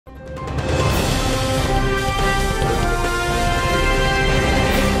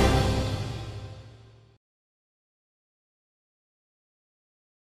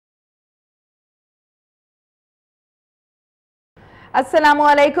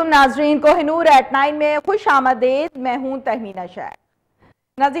अस्सलामुअलैकुम नाजरीन, कोहिनूर एट 9 में खुश आमदेद। मैं हूं तहमीना शाह।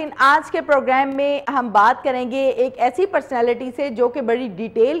 नाज़रीन, आज के प्रोग्राम में हम बात करेंगे एक ऐसी पर्सनैलिटी से जो कि बड़ी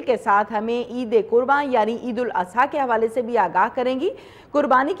डिटेल के साथ हमें ईद कुर्बान यानी ईद उल अज़हा के हवाले से भी आगाह करेंगी।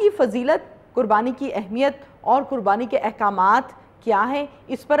 कुर्बानी की फजीलत, कुर्बानी की अहमियत और कुर्बानी के अहकामात क्या है,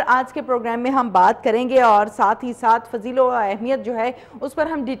 इस पर आज के प्रोग्राम में हम बात करेंगे और साथ ही साथ फजीलो और अहमियत जो है उस पर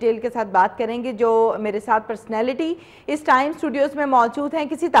हम डिटेल के साथ बात करेंगे। जो मेरे साथ पर्सनैलिटी इस टाइम स्टूडियोज़ में मौजूद हैं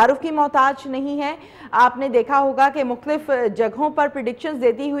किसी तारुफ की मोहताज नहीं है। आपने देखा होगा कि मुख्तलिफ जगहों पर प्रेडिक्शंस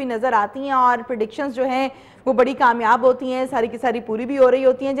देती हुई नज़र आती हैं और प्रेडिक्शंस जो हैं वो बड़ी कामयाब होती हैं, सारी की सारी पूरी भी हो रही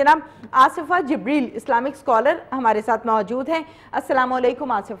होती हैं। जनाब आसिफा जिब्रील इस्लामिक स्कॉलर हमारे साथ मौजूद हैं। अस्सलाम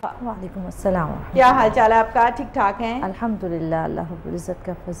वालेकुम आसिफा। वालेकुम अस्सलाम। क्या हाल चाल है आपका? ठीक ठाक हैं? अल्हम्दुलिल्लाह, अल्लाह रब्बुल इज़्ज़त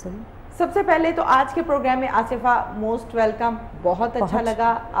का फजल। सबसे पहले तो आज के प्रोग्राम में आसिफा मोस्ट वेलकम, बहुत अच्छा लगा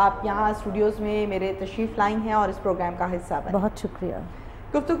आप यहाँ स्टूडियोज़ में मेरे तशरीफ़ लाई हैं और इस प्रोग्राम का हिस्सा बने। बहुत शुक्रिया।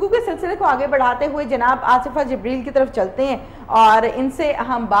 गुफ्तगू के सिलसिले को आगे बढ़ाते हुए जनाब आसिफा जिब्रील की तरफ चलते हैं और इनसे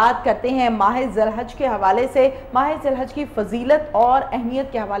हम बात करते हैं माह ज़ुल्हज के हवाले से। माह ज़ुल्हज की फजीलत और अहमियत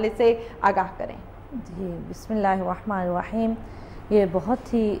के हवाले से आगाह करें। जी, बिस्मिल्लाहिर्रहमानिर्रहीम। ये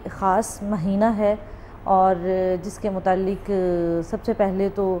बहुत ही ख़ास महीना है और जिसके मुतालिक सबसे पहले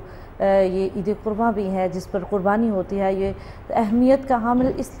तो ये ईद कुर्बान भी है जिस पर कुर्बानी होती है। ये अहमियत का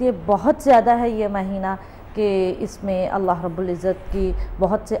हामिल इसलिए बहुत ज़्यादा है ये महीना कि इसमें अल्लाह रब्बुल इज़्ज़त की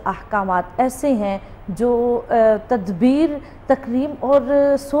बहुत से अहकामात ऐसे हैं जो तदबीर, तकरीम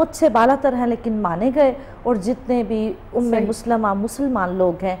और सोच से बालातर हैं लेकिन माने गए, और जितने भी उम्मे मुसलमान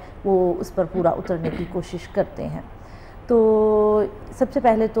लोग हैं वो उस पर पूरा उतरने की कोशिश करते हैं। तो सबसे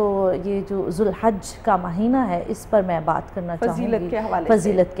पहले तो ये जो ज़ुल्हज का महीना है इस पर मैं बात करना चाहूँगी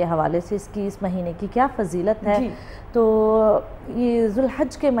फजीलत के हवाले से, इसकी इस महीने की क्या फजीलत है। तो ये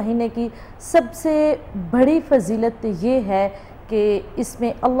ज़ुल्हज के महीने की सबसे बड़ी फजीलत ये है कि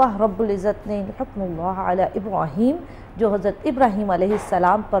इसमें अल्लाह रब्बुल इज़्ज़त ने हुक्मुल्लाह अला इब्राहीम, जो हज़रत इब्राहीम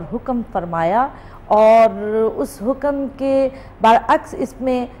अलैहिस्सलाम पर हुक्म फरमाया और उस हुक्म के बरअक्स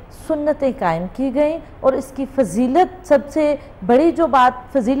इसमें सुन्नतें कायम की गई। और इसकी फजीलत, सबसे बड़ी जो बात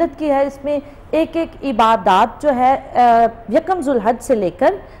फजीलत की है, इसमें एक एक इबादत जो है यकम ज़ुल्हज से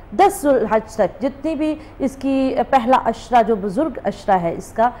लेकर 10 ज़ुल्हज तक जितनी भी इसकी पहला अशरा जो बुज़ुर्ग अशरा है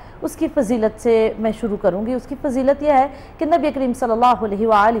इसका, उसकी फ़जीलत से मैं शुरू करूँगी। उसकी फ़जीलत यह है कि नबी करीम सल्लल्लाहु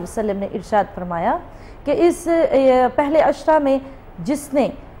अलैहि वसल्लम ने इरशाद फरमाया कि इस पहले अशरा में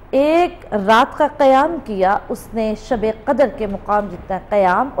जिसने एक रात का क़याम किया उसने शब कदर के मुकाम जितना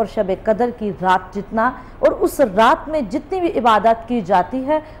क़याम और शब कदर की रात जितना और उस रात में जितनी भी इबादत की जाती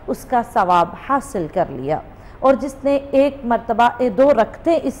है उसका सवाब हासिल कर लिया। और जिसने एक मरतबा 2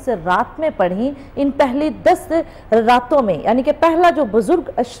 रकतें इस रात में पढ़ी इन पहली 10 रातों में, यानी कि पहला जो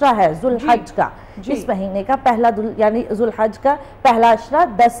बुजुर्ग अशरा है ज़ुल्हज का, इस महीने का पहला यानी ज़ुल्हज का पहला अशरा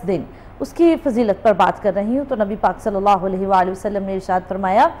 10 दिन, उसकी फजीलत पर बात कर रही हूँ। तो नबी पाक सल्लल्लाहु अलैहि वसल्लम ने इरशाद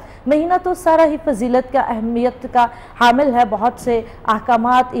फरमाया, महीना तो सारा ही फजीलत का, अहमियत का हामिल है। बहुत से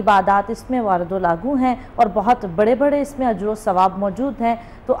अहकामात, इबादात इसमें वारद लागू हैं और बहुत बड़े बड़े इसमें अजर व सवाब मौजूद हैं।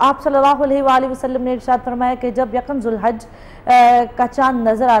 तो आप सल्लल्लाहु अलैहि वसल्लम ने इरशाद फरमाया कि जब यकम ज़ुल्हज का चाँद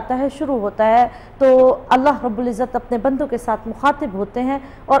नज़र आता है, शुरू होता है, तो अल्लाह रब्बुल इज़्ज़त अपने बंदों के साथ मुखातिब होते हैं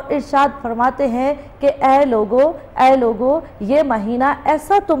और इरशाद फरमाते हैं कि ऐ लोगो ये महीना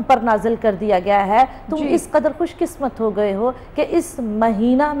ऐसा तुम पर नाजिल कर दिया गया है, तुम इस कदर खुशकिस्मत हो गए हो कि इस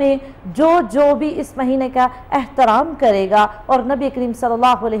महीना में जो भी इस महीने का एहतराम करेगा। और नबी करीम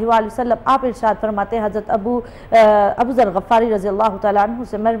सल्लल्लाहु अलैहि वसल्लम आप इरशाद फरमाते हैं, हज़रत अबू ज़र गफ़ारी रज़ी अल्लाह तआला अन्हु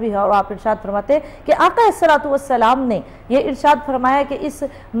से मरवी है, और आप इरशाद फरमाते कि आका अस्सलातु वस्सलाम ने ये इरशाद फरमाया कि इस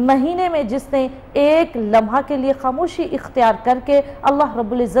महीने में जिसने एक लम्हा के लिए खामोशी इख्तियार करके अल्लाह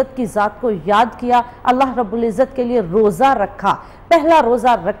रब्बुल इज़्ज़त की ज़ात को याद किया, अल्लाह रब्बुल इज़्ज़त के लिए रोज़ा रखा, पहला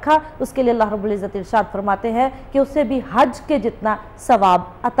रोज़ा रखा, उसके लिए अल्लाह रब्बुल इज़्ज़त इरशाद फरमाते हैं कि उसे भी हज के जितना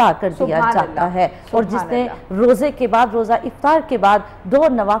सवाब अता कर दिया जाता है। और जिसने रोज़े के बाद, रोज़ा इफ्तार के बाद 2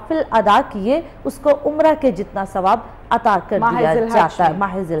 नवाफिल अदा किए, उसको उम्रा के जितना सवाब अता कर दिया जाता है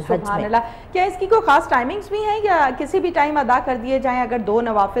माह ज़ुल्हज में। क्या इसकी कोई खास टाइमिंग्स भी हैं या किसी भी टाइम अदा कर दिए जाएं अगर 2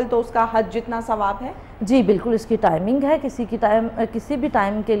 नवाफिल तो उसका हज जितना सवाब है? जी बिल्कुल, इसकी टाइमिंग है, किसी भी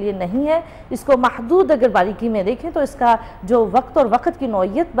टाइम के लिए नहीं है। इसको महदूद अगर बारीकी में देखें तो इसका जो वक्त और वक्त की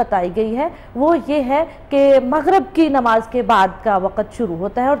नौइयत बताई गई है वो ये है कि मगरिब की नमाज के बाद का वक्त शुरू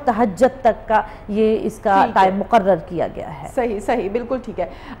होता है और तहज्जुद तक का ये इसका टाइम मुकर्रर किया गया है। सही, बिल्कुल ठीक है।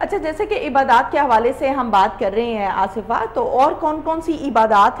 अच्छा, जैसे कि इबादत के हवाले से हम बात कर रहे हैं आसिफा, तो और कौन कौन सी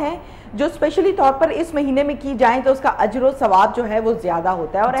इबादत हैं جو اسپیشلی طور پر اس مہینے میں کی جائیں تو اس کا اجر و ثواب جو ہے وہ زیادہ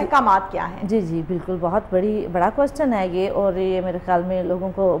ہوتا ہے، اور احکامات کیا ہیں؟ جی جی بالکل، بہت بڑا کوسچن ہے یہ، اور یہ میرے خیال میں لوگوں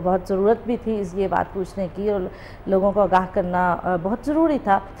کو بہت ضرورت بھی تھی یہ بات پوچھنے کی، اور لوگوں کو آگاہ کرنا بہت ضروری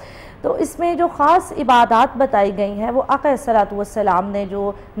تھا۔ تو اس میں جو خاص عبادات بتائی گئی ہیں وہ آقا صلی اللہ علیہ وسلم نے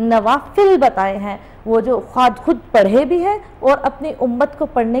جو نوافل بتائے ہیں وہ جو خود پڑھے بھی ہیں اور اپنی امت کو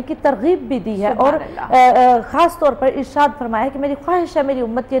پڑھنے کی ترغیب بھی دی ہے، اور خاص طور پر ارشاد فرمایا ہے کہ میری خواہش ہے میری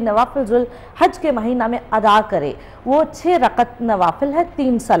امت یہ نوافل ذوالحج کے مہینہ میں ادا کرے۔ وہ 6 رکعت نوافل ہے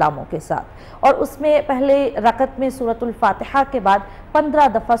 3 سلاموں کے ساتھ، اور اس میں پہلے رکعت میں سورۃ الفاتحہ کے بعد 15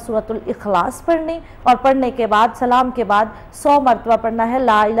 دفعہ سورۃ الاخلاص پڑھنی، اور پڑھنے کے بعد سلام کے بعد 100 مرتبہ پڑھنا ہے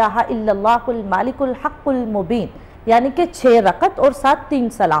لا الہ الا اللہ المالک الحق المبین، یعنی کہ 6 رکعت اور ساتھ 3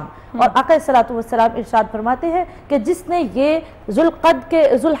 سلام۔ اور آقا صلی اللہ علیہ وسلم ارشاد فرماتے ہیں کہ جس نے یہ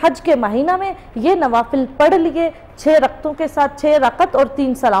ذوالحج کے مہینہ میں یہ نوافل پڑھ لیے 6 رکعتوں کے ساتھ، 6 رکعت اور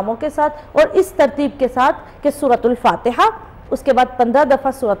 3 سلاموں کے ساتھ، اور اس ترتیب کے ساتھ کہ سورۃ الفاتحہ، اس کے بعد 15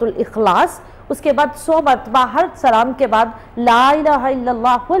 دفعہ سورۃ الاخلاص، اس کے بعد 100 مرتبہ ہر سلام کے بعد لا الہ الا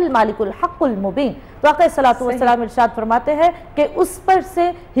اللہ المالک الحق المبین، تو آقا صلی اللہ علیہ وسلم ارشاد فرماتے ہیں کہ اس پر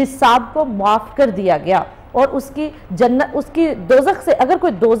سے حساب کو معاف کر دیا گیا، اور اس کی جنت، اس کی دوزخ سے، اگر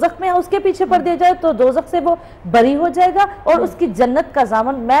کوئی دوزخ میں ہے اس کے پیچھے پڑ دیا جائے تو دوزخ سے وہ بری ہو جائے گا، اور اس کی جنت کا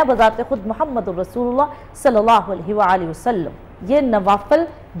ضامن میں بذات خود محمد رسول اللہ صلی اللہ علیہ وآلہ وسلم، یہ نوافل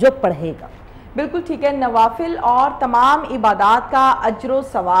جو پڑھے گا۔ بالکل ٹھیک ہے، نوافل اور تمام عبادات کا اجر و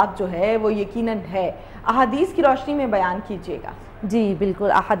ثواب جو ہے وہ یقیناً ہے، احادیث کی روشنی میں بیان کیجیے گا۔ جی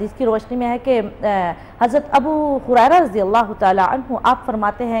بالکل، احادیث کی روشنی میں ہے کہ حضرت ابو ہریرہ رضی اللہ تعالی عنہ آپ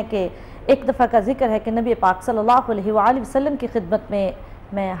فرماتے ہیں کہ ایک دفعہ کا ذکر ہے کہ نبی پاک صلی اللہ علیہ وآلہ وسلم کی خدمت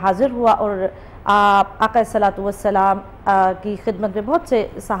میں حاضر ہوا، اور آقا صلی اللہ علیہ وسلم کی خدمت میں بہت سے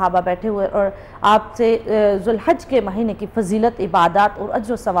صحابہ بیٹھے ہوئے، اور آپ سے ذوالحج کے مہینے کی فضیلت، عبادات اور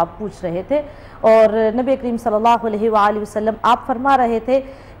اجر و ثواب پوچھ رہے تھے، اور نبی کریم صلی اللہ علیہ وآلہ وسلم آپ فرما رہے تھے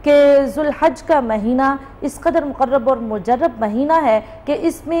کہ ذوالحج کا مہینہ اس قدر مقرب اور مجرب مہینہ ہے کہ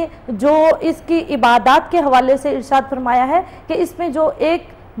اس میں جو اس کی عبادات کے حوالے سے ارشاد فرمایا ہے کہ اس میں جو ایک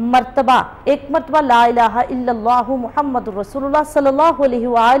مرتبہ لا الہ الا اللہ محمد رسول اللہ صلی اللہ علیہ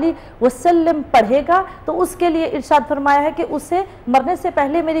وآلہ وسلم پڑھے گا تو اس کے لیے ارشاد فرمایا ہے کہ اسے مرنے سے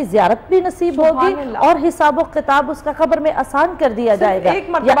پہلے میری زیارت بھی نصیب ہوگی، اور حساب و کتاب اس کا قبر میں آسان کر دیا جائے گا۔ ایک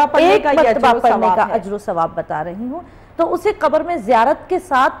مرتبہ پڑھنے کا اجر و ثواب بتا رہی ہوں، تو اسے قبر میں زیارت کے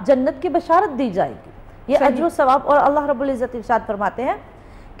ساتھ جنت کی بشارت دی جائے گی، یہ اجر و ثواب۔ اور اللہ رب العزت ارشاد فرماتے ہیں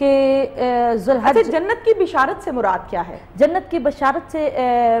کہ ذوالحج، جنت کی بشارت سے مراد کیا ہے؟ جنت کی بشارت سے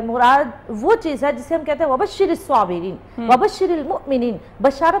مراد وہ چیز ہے جسے ہم کہتے ہیں وبشر الصابرین وبشر المؤمنین۔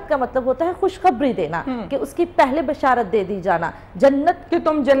 بشارت کا مطلب ہوتا ہے خوشخبری دینا، کہ اس کی پہلے بشارت دے دی جانا جنت، کہ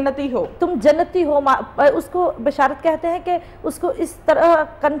تم جنتی ہو، تم جنتی ہو۔ اس کو بشارت کہتے ہیں کہ اس کو اس طرح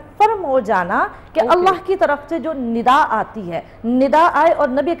کنفرم ہو جانا کہ اللہ کی طرف سے جو ندا آتی ہے، ندا آئے اور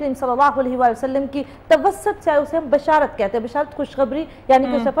نبی کریم صلی اللہ علیہ وآلہ وسلم کی توسط سے اسے ہم بشارت کہتے ہیں۔ بشارت خوشخبری، یعنی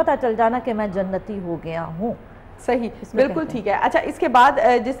کہ اسے پتہ چل جانا کہ میں جنتی ہو گیا ہوں۔ صحیح، بالکل ٹھیک ہے۔ اچھا، اس کے بعد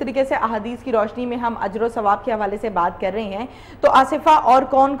جس طریقے سے احادیث کی روشنی میں ہم اجر و ثواب کے حوالے سے بات کر رہے ہیں، تو آصفہ اور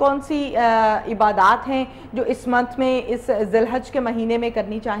کون کون سی عبادات ہیں جو اس منتھ میں، اس ذوالحج کے مہینے میں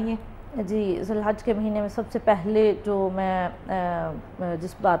کرنی چاہیے؟ جی، ذوالحج کے مہینے میں سب سے پہلے جو میں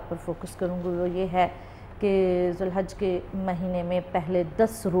جس بات پر فوکس کروں گی وہ یہ ہے کہ ذوالحج کے مہینے میں پہلے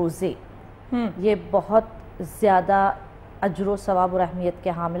 10 روزے یہ بہت زیادہ اجر و ثواب اور اہمیت کے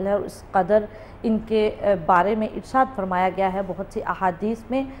حامل ہے، اور اس قدر ان کے بارے میں ارشاد فرمایا گیا ہے بہت سی احادیث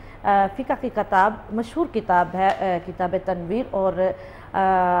میں۔ فقہ کی کتاب، مشہور کتاب ہے کتاب تنویر، اور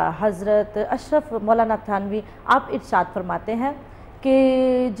حضرت اشرف مولانا تھانوی آپ ارشاد فرماتے ہیں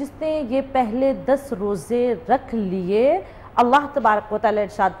کہ جس نے یہ پہلے 10 روزے رکھ لیے، اللہ تبارک و تعالی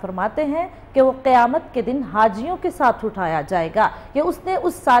ارشاد فرماتے ہیں کہ وہ قیامت کے دن حاجیوں کے ساتھ اٹھایا جائے گا، کہ اس نے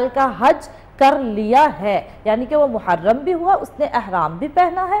اس سال کا حج کر لیا ہے، یعنی کہ وہ محرم بھی ہوا، اس نے احرام بھی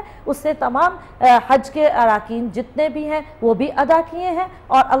پہنا ہے، اس نے تمام حج کے اراکین جتنے بھی ہیں وہ بھی ادا کیے ہیں،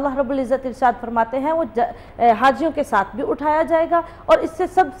 اور اللہ رب العزت ارشاد فرماتے ہیں وہ حاجیوں کے ساتھ بھی اٹھایا جائے گا۔ اور اس سے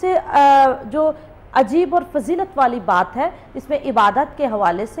سب سے جو عجیب اور فضیلت والی بات ہے اس میں عبادت کے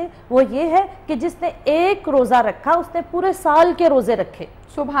حوالے سے وہ یہ ہے کہ جس نے ایک روزہ رکھا اس نے پورے سال کے روزے رکھے۔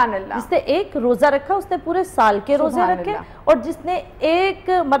 سبحان اللہ۔ جس نے ایک روزہ رکھا اس نے پورے سال کے روزے رکھے، اور جس نے ایک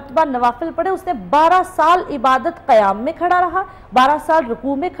مرتبہ نوافل پڑھے اس نے 12 سال عبادت قیام میں کھڑا رہا، 12 سال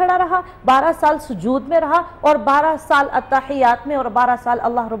رکوع میں کھڑا رہا، 12 سال سجود میں رہا، اور 12 سال اتحیات میں، اور 12 سال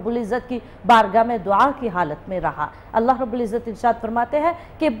اللہ رب العزت کی بارگاہ میں دعا کی حالت میں رہا۔ اللہ رب العزت ارشاد فرماتے ہیں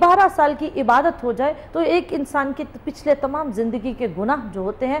کہ 12 سال کی عبادت ہو جائے تو ایک انسان کی پچھلے تمام زندگی کے گناہ جو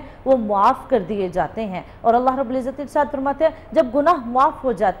ہوتے ہیں وہ معاف کر دیے جاتے ہیں. اور اللہ رب العزت ارشاد فرماتے ہیں جب گناہ معاف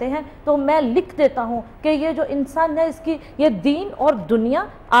ہو جاتے ہیں تو میں لکھ دیتا ہوں کہ یہ جو انسان ہے اس کی یہ دین اور دنیا،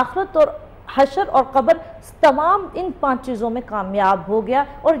 آخرت اور حشر اور قبر، تمام ان 5 چیزوں میں کامیاب ہو گیا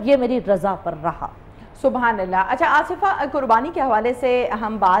اور یہ میری رضا پر رہا. سبحان اللہ. اچھا آصفہ، قربانی کے حوالے سے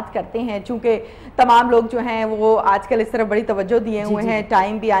ہم بات کرتے ہیں، چونکہ تمام لوگ جو ہیں وہ آج کل اس طرف بڑی توجہ دیے ہوئے ہیں،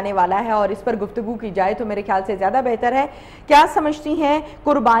 ٹائم بھی آنے والا ہے اور اس پر گفتگو کی جائے تو میرے خیال سے زیادہ بہتر ہے. کیا سمجھتی ہیں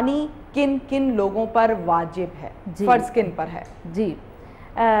قربانی کن کن لوگوں پر واجب ہے، فرض کن پر ہے؟ جی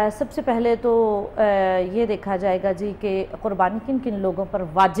سب سے پہلے تو یہ دیکھا جائے گا جی کہ قربانی کن کن لوگوں پر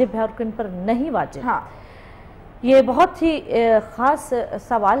واجب ہے اور کن پر نہیں واجب. ہاں یہ بہت ہی خاص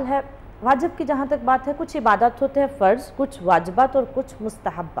سوال ہے. واجب کی جہاں تک بات ہے، کچھ عبادات ہوتے ہیں فرض، کچھ واجبات اور کچھ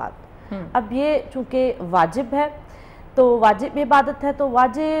مستحبات. اب یہ چونکہ واجب ہے تو واجب عبادت ہے، تو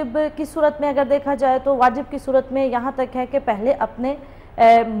واجب کی صورت میں اگر دیکھا جائے تو واجب کی صورت میں یہاں تک ہے کہ پہلے اپنے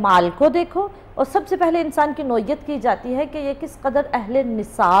مال کو دیکھو اور سب سے پہلے انسان کی نوعیت کی جاتی ہے کہ یہ کس قدر اہل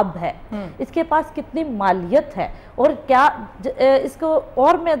نصاب ہے، اس کے پاس کتنی مالیت ہے. اور کیا اس کو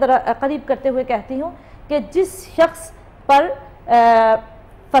اور میں قریب کرتے ہوئے کہتی ہوں کہ جس شخص پر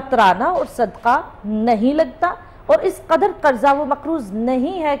فطرانہ اور صدقہ نہیں لگتا اور اس قدر قرضہ وہ مقروض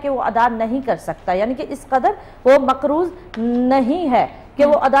نہیں ہے کہ وہ ادا نہیں کر سکتا، یعنی کہ اس قدر وہ مقروض نہیں ہے کہ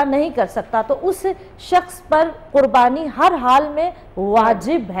وہ ادا نہیں کر سکتا، تو اس شخص پر قربانی ہر حال میں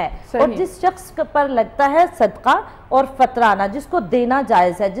واجب ہے. اور جس شخص پر لگتا ہے صدقہ اور فطرانہ، جس کو دینا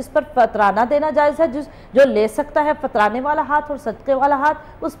جائز ہے، جس پر فطرانہ دینا جائز ہے، جو لے سکتا ہے فطرانے والا ہاتھ اور صدقے والا ہاتھ،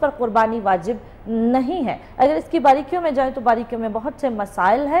 اس پر قربانی واجب نہیں ہے. اگر اس کی باریکیوں میں جائیں تو باریکیوں میں بہت سے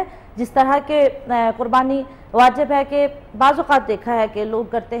مسائل ہیں. جس طرح کے قربانی واجب ہے کہ بعض اوقات دیکھا ہے کہ لوگ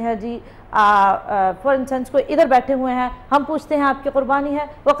کرتے ہیں جی فور انسٹنس کوئی ادھر بیٹھے ہوئے ہیں، ہم پوچھتے ہیں آپ کی قربانی ہے،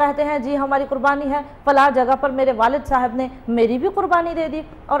 وہ کہتے ہیں جی ہماری قربانی ہے فلاں جگہ پر میرے والد صاحب نے میری بھی قربانی دے دی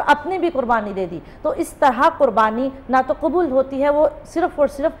اور اپنی بھی قربانی دے دی. تو اس طرح قربانی نہ تو قبول ہوتی ہے، وہ صرف اور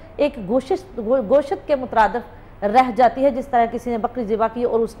صرف ایک گوشت کے مترادف رہ جاتی ہے. جس طرح کسی نے بکری ذبح کی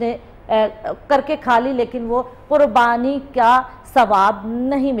اور اس نے کر کے کھا لی، لیکن وہ قربانی کا ثواب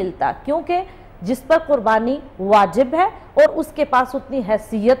نہیں ملتا، کیونکہ جس پر قربانی واجب ہے اور اس کے پاس اتنی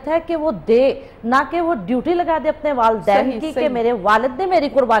حیثیت ہے کہ وہ دے، نہ کہ وہ ڈیوٹی لگا دے اپنے والدین کی کہ میرے والد نے میری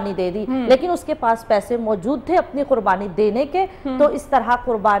قربانی دے دی لیکن اس کے پاس پیسے موجود تھے اپنی قربانی دینے کے، تو اس طرح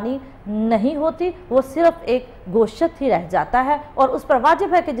قربانی نہیں ہوتی، وہ صرف ایک گوشت ہی رہ جاتا ہے. اور اس پر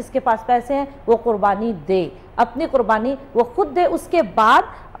واجب ہے کہ جس کے پاس پیسے ہیں وہ قربانی دے، اپنی قربانی وہ خود دے. اس کے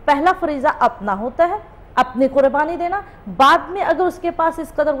بعد پہلا فریضہ اپنا ہوتا ہے، اپنی قربانی دینا. بعد میں اگر اس کے پاس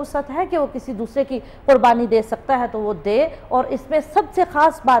اس قدر وسعت ہے کہ وہ کسی دوسرے کی قربانی دے سکتا ہے تو وہ دے. اور اس میں سب سے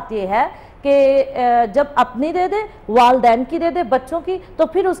خاص بات یہ ہے کہ جب اپنی دے دے، والدین کی دے دے، بچوں کی، تو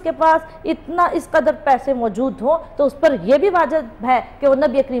پھر اس کے پاس اتنا اس قدر پیسے موجود ہوں تو اس پر یہ بھی واجب ہے کہ وہ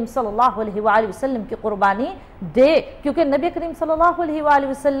نبی کریم صلی اللہ علیہ وآلہ وسلم کی قربانی دے. کیونکہ نبی کریم صلی اللہ علیہ وآلہ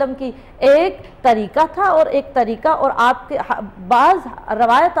وسلم کی ایک طریقہ تھا اور ایک طریقہ، اور آپ کے بعض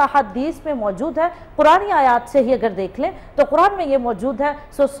روایت احادیث میں موجود ہے، قرآنی آیات سے ہی اگر دیکھ لیں تو قرآن میں یہ موجود ہے،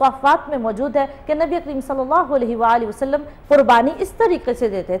 سورہ صافات میں موجود ہے کہ نبی کریم صلی اللہ علیہ وآلہ وسلم قربانی اس طریقے سے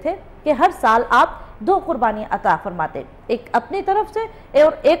دیتے تھے کہ ہر سال آپ 2 قربانی عطا فرماتے، ایک اپنی طرف سے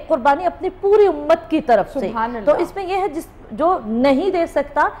اور ایک قربانی اپنی پوری امت کی طرف سے. تو اس میں یہ ہے جو نہیں دے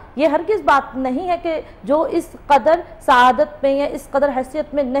سکتا، یہ ہرگز بات نہیں ہے کہ جو اس قدر سعادت میں یا اس قدر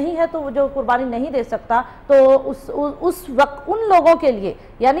حیثیت میں نہیں ہے تو وہ جو قربانی نہیں دے سکتا، تو اس وقت ان لوگوں کے لیے،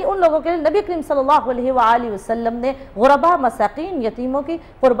 یعنی ان لوگوں کے لیے نبی کریم صلی اللہ علیہ وآلہ وسلم نے غربا، مساکین، یتیموں کی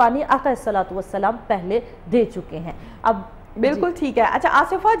قربانی آقا الصلوۃ والسلام پہلے دے چکے ہیں. اب بالکل ٹھیک ہے. اچھا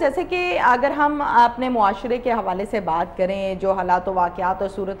آصفہ، جیسے کہ اگر ہم اپنے معاشرے کے حوالے سے بات کریں، جو حالات و واقعات اور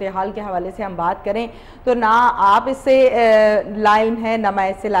صورتحال کے حوالے سے ہم بات کریں، تو نہ آپ اس سے لائم ہیں نہ میں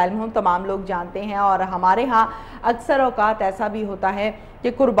اس سے لائم ہوں، تمام لوگ جانتے ہیں. اور ہمارے ہاں اکثر اوقات ایسا بھی ہوتا ہے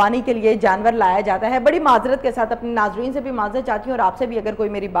کہ قربانی کے لیے جانور لایا جاتا ہے. بڑی معذرت کے ساتھ اپنے ناظرین سے بھی معذرت چاہتی ہوں اور آپ سے بھی، اگر کوئی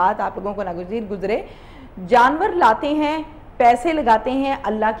میری بات آپ لوگوں کو ناگزیر گزرے. جانور لاتے ہیں، پیسے لگاتے ہیں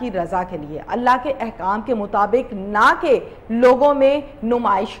اللہ کی رضا کے لیے، اللہ کے احکام کے مطابق، نہ کہ لوگوں میں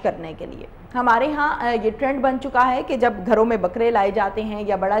نمائش کرنے کے لیے. ہمارے ہاں یہ ٹرینڈ بن چکا ہے کہ جب گھروں میں بکرے لائے جاتے ہیں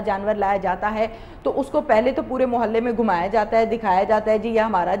یا بڑا جانور لایا جاتا ہے تو اس کو پہلے تو پورے محلے میں گھمایا جاتا ہے، دکھایا جاتا ہے جی یہ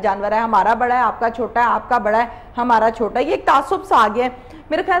ہمارا جانور ہے، ہمارا بڑا ہے، آپ کا چھوٹا ہے، آپ کا بڑا ہے، ہمارا چھوٹا ہے. یہ ایک تعصب سا آ گیا ہے.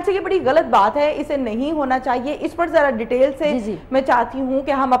 میرے خیال سے یہ بڑی غلط بات ہے، اسے نہیں ہونا چاہیے. اس پر ذرا ڈیٹیل سے میں چاہتی ہوں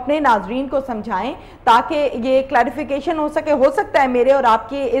کہ ہم اپنے ناظرین کو سمجھائیں تاکہ یہ کلیریفیکیشن ہو سکے. ہو سکتا ہے میرے اور آپ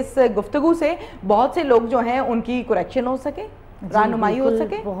کی اس گفتگو سے بہت سے لوگ جو ہیں ان کی کریکشن ہو سکے، رہنمائی ہو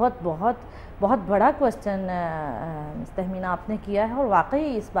سکے. بہت بہت بڑا کوسچن تہمینہ آپ نے کیا ہے، اور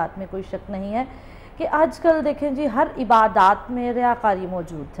واقعی اس بات میں کوئی شک نہیں ہے کہ آج کل دیکھیں جی ہر عبادات میں ریاکاری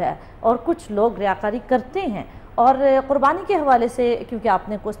موجود ہے، اور کچھ لوگ ریاکاری کرتے ہیں۔ اور قربانی کے حوالے سے کیونکہ آپ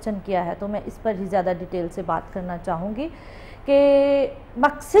نے کوسچن کیا ہے تو میں اس پر ہی زیادہ ڈیٹیل سے بات کرنا چاہوں گی کہ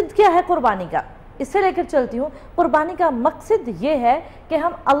مقصد کیا ہے قربانی کا، اس سے لے کر چلتی ہوں۔ قربانی کا مقصد یہ ہے کہ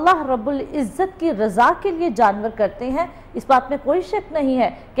ہم اللہ رب العزت کی رضا کے لیے جانور کرتے ہیں، اس بات میں کوئی شک نہیں ہے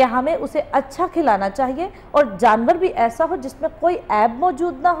کہ ہمیں اسے اچھا کھلانا چاہیے، اور جانور بھی ایسا ہو جس میں کوئی عیب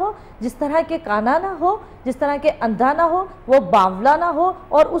موجود نہ ہو، جس طرح کے کانا نہ ہو، جس طرح کے اندھا نہ ہو، وہ باولا نہ ہو،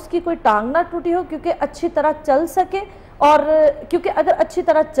 اور اس کی کوئی ٹانگ نہ ٹوٹی ہو، کیونکہ اچھی طرح چل سکے۔ اور کیونکہ اگر اچھی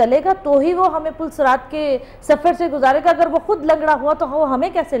طرح چلے گا تو ہی وہ ہمیں پل صراط کے سفر سے گزارے گا، اگر وہ خود لنگڑا ہوا تو وہ ہمیں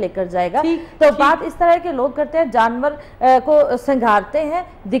کیسے لے کر جائے گا؟ تو بات اس طرح کے لوگ کرتے ہیں، جانور کو سنگھارتے ہیں،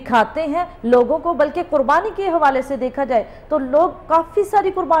 دکھاتے ہیں لوگوں کو، بلکہ قربانی کے حوالے سے دیکھا جائے تو لوگ کافی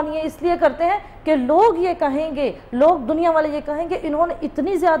ساری قربانیاں اس لیے کرتے ہیں کہ لوگ یہ کہیں گے، لوگ دنیا والے یہ کہیں گے انہوں نے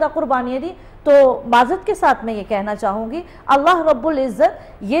اتنی زیادہ قربانیاں دی۔ تو معذرت کے ساتھ میں یہ کہنا چاہوں گی، اللہ رب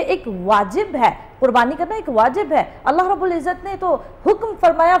العزت یہ ایک واجب ہے، قربانی کرنا ایک واجب ہے۔ اللہ رب العزت نے تو حکم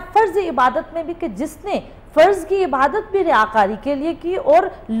فرمایا فرض عبادت میں بھی کہ جس نے فرض کی عبادت بھی ریاکاری کے لیے کی اور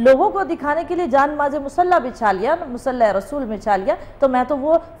لوگوں کو دکھانے کے لیے جان ماز مصلی بچھا لیا، مصلی رسول بچھا لیا، تو میں تو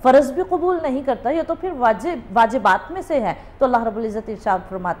وہ فرض بھی قبول نہیں کرتا، یہ تو پھر واجبات میں سے ہے۔ تو اللہ رب العزت ارشاد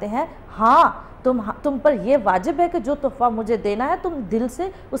فرماتے ہیں ہاں تم پر یہ واجب ہے کہ جو تحفہ مجھے دینا ہے تم دل سے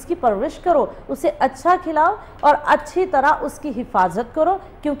اس کی پرورش کرو، اسے اچھا کھلاؤ اور اچھی طرح اس کی حفاظت کرو،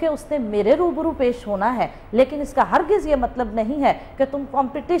 کیونکہ اس نے میرے روبرو پیش ہونا ہے۔ لیکن اس کا ہرگز یہ مطلب نہیں ہے کہ تم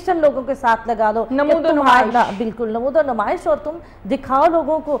کمپٹیشن لوگوں کے ساتھ لگا دو، نمود و نمائش، بالکل نمود و نمائش، اور تم دکھاؤ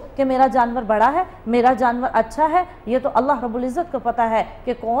لوگوں کو کہ میرا جانور بڑا ہے، میرا جانور اچھا ہے۔ یہ تو اللہ رب العزت کو پتہ ہے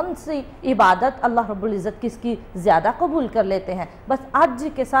کہ کون سی عبادت اللہ رب العزت کس کی زیادہ قبول کر لیتے ہیں۔ بس عجز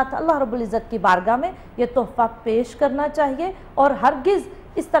کے ساتھ اللہ رب العزت کی بارگاہ میں یہ تحفہ پیش کرنا چاہیے، اور ہرگز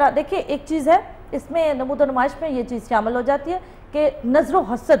اس طرح دیکھیں ایک چیز ہے اس میں نمود و نمائش میں یہ چیز شامل ہو جاتی ہے کہ نظر و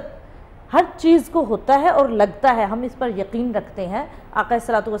حسد ہر چیز کو ہوتا ہے اور لگتا ہے، ہم اس پر یقین رکھتے ہیں۔ آقا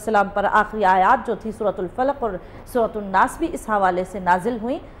صلی اللہ علیہ وسلم پر آخری آیات جو تھی سورۃ الفلق اور سورۃ الناس بھی اس حوالے سے نازل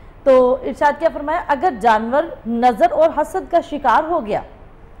ہوئیں، تو ارشاد کیا فرمایا، اگر جانور نظر اور حسد کا شکار ہو گیا،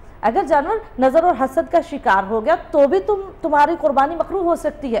 اگر جانور نظر اور حسد کا شکار ہو گیا تو بھی تمہاری قربانی مکروہ ہو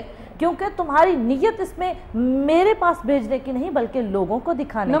سکتی ہے، کیونکہ تمہاری نیت اس میں میرے پاس بھیجنے کی نہیں بلکہ لوگوں کو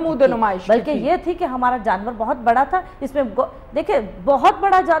دکھانے کی تھی، بلکہ یہ تھی کہ ہمارا جانور بہت بڑا تھا۔ اس میں دیکھیں بہت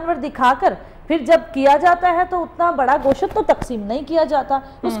بڑا جانور دکھا کر پھر جب کیا جاتا ہے تو اتنا بڑا گوشت تو تقسیم نہیں کیا جاتا،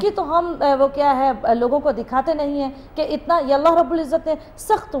 اس کی تو ہم وہ کیا ہے لوگوں کو دکھاتے نہیں ہیں کہ اتنا۔ یہ اللہ رب العزت نے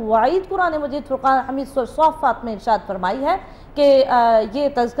سخت وعید قرآن مجید فرقان حمید صافات میں ارشاد فرمائی ہے کہ یہ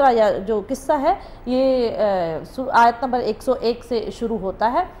تذکرہ یا جو قصہ ہے یہ آیت نمبر 101 سے شروع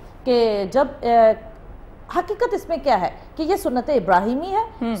ہوتا ہے کہ جب حقیقت اس میں کیا ہے کہ یہ سنت ابراہیمی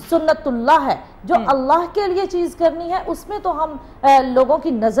ہے، سنت اللہ ہے، جو اللہ کے لیے چیز کرنی ہے اس میں تو ہم لوگوں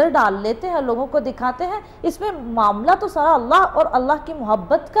کی نظر ڈال لیتے ہیں، لوگوں کو دکھاتے ہیں، اس میں معاملہ تو سارا اللہ اور اللہ کی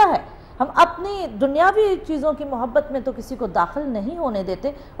محبت کا ہے۔ ہم اپنی دنیاوی چیزوں کی محبت میں تو کسی کو داخل نہیں ہونے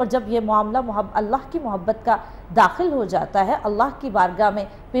دیتے، اور جب یہ معاملہ اللہ کی محبت کا داخل ہو جاتا ہے، اللہ کی بارگاہ میں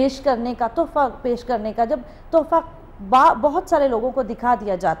پیش کرنے کا، تحفہ پیش کرنے کا، جب تحفہ بہت سارے لوگوں کو دکھا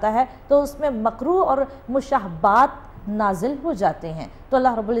دیا جاتا ہے تو اس میں مکروہ اور مشابہات نازل ہو جاتے ہیں۔ تو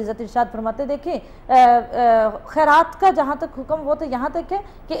اللہ رب العزت ارشاد فرماتے دیکھیں خیرات کا جہاں تک حکم وہ تو یہاں تک ہے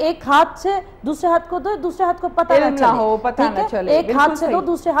کہ ایک ہاتھ سے دوسرے ہاتھ کو دو، دوسرے ہاتھ کو پتہ نہ چلے، ایک ہاتھ سے دو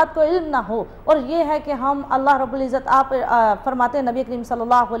دوسرے ہاتھ کو علم نہ ہو۔ اور یہ ہے کہ ہم اللہ رب العزت آپ فرماتے ہیں نبی کریم صلی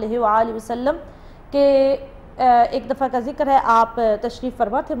اللہ علیہ وآلہ وسلم کہ ایک دفعہ کا ذکر ہے، آپ تشریف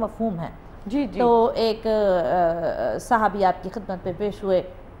فرما تھے، مفہوم ہے جی تو ایک صحابی آپ کی خدمت پہ پیش ہوئے،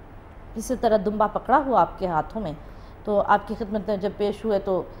 اسی طرح دمبا پکڑا ہوا آپ کے ہاتھوں میں، تو آپ کی خدمت میں جب پیش ہوئے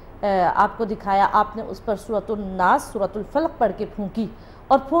تو آپ کو دکھایا، آپ نے اس پر سورۃ الناس سورۃ الفلق پڑھ کے پھونکی،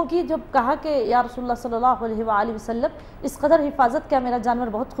 اور پھونکی جب کہا کہ یا رسول اللہ صلی اللہ علیہ وآلہ وسلم اس قدر حفاظت کیا میرا جانور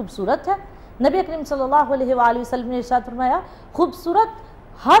بہت خوبصورت ہے؟ نبی کریم صلی اللہ علیہ وآلہ وسلم نے ارشاد فرمایا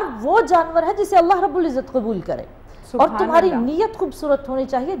خوبصورت ہر وہ جانور ہے جسے اللہ رب العزت قبول کرے، اور تمہاری نیت خوبصورت ہونی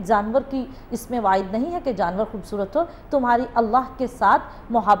چاہیے، جانور کی اس میں وعید نہیں ہے کہ جانور خوبصورت ہو، تمہاری اللہ کے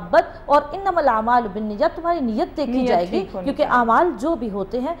ساتھ محبت اور انما الاعمال بالنیات، تمہاری نیت دیکھی جائے گی، کیونکہ اعمال جو بھی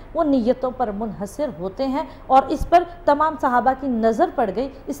ہوتے ہیں وہ نیتوں پر منحصر ہوتے ہیں، اور اس پر تمام صحابہ کی نظر پڑ گئی،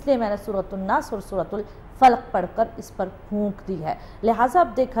 اس لیے میں نے سورۃ الناس اور سورۃ الفلق پڑھ کر اس پر پھونک دی ہے۔ لہٰذا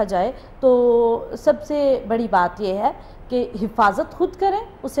اب دیکھا جائے تو سب سے بڑی بات یہ ہے کہ حفاظت خود کریں،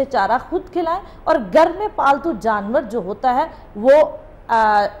 اسے چارہ خود کھلائیں، اور گھر میں پالتو جانور جو ہوتا ہے وہ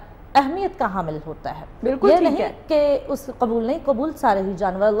اہمیت کا حامل ہوتا ہے. بالکل یہ نہیں کہ اس قبول نہیں، قبول سارے ہی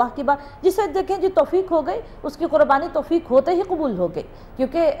جانور اللہ کی بات. جسے دیکھیں جی توفیق ہو گئی، اس کی قربانی توفیق ہوتے ہی قبول ہو گئی،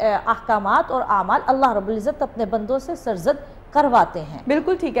 کیونکہ احکامات اور اعمال اللہ رب العزت اپنے بندوں سے سرزد کرواتے ہیں.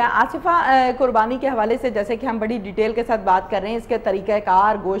 بالکل ٹھیک ہے. آصفہ، قربانی کے حوالے سے جیسے کہ ہم بڑی ڈیٹیل کے ساتھ بات کر رہے ہیں، اس کے طریقہ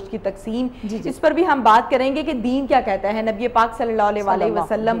کار، گوشت کی تقسیم، اس پر بھی ہم بات کریں گے کہ دین کیا کہتا ہے، نبی پاک صلی اللہ علیہ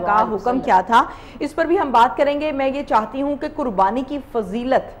وسلم کا حکم کیا تھا، اس پر بھی ہم بات کریں گے. میں یہ چاہتی ہوں کہ قربانی کی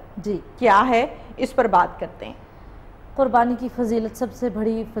فضیلت کیا ہے، اس پر بات کرتے ہیں. قربانی کی فضیلت، سب سے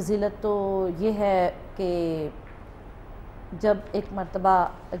بڑی فضیلت تو یہ ہے کہ جب ایک مرتبہ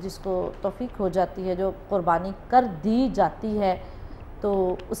جس کو توفیق ہو جاتی ہے، جو قربانی کر دی جاتی ہے،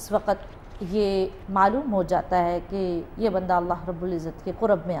 تو اس وقت یہ معلوم ہو جاتا ہے کہ یہ بندہ اللہ رب العزت کے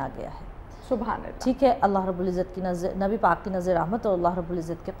قرب میں آ گیا ہے. سبحان اللہ. ٹھیک ہے، اللہ رب العزت کی نظر، نبی پاک کی نظر رحمت اور اللہ رب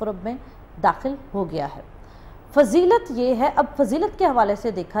العزت کے قرب میں داخل ہو گیا ہے. فضیلت یہ ہے، اب فضیلت کے حوالے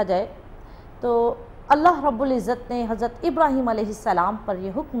سے دیکھا جائے تو اللہ رب العزت نے حضرت ابراہیم علیہ السلام پر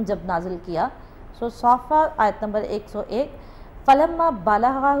یہ حکم جب نازل کیا، سو صافات آیت نمبر 101، فَلَمَّا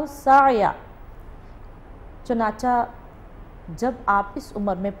بَلَغَهُ السَّعْيَ، چنانچہ جب آپ اس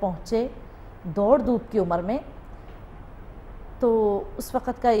عمر میں پہنچے، دوڑ دھوپ کی عمر میں، تو اس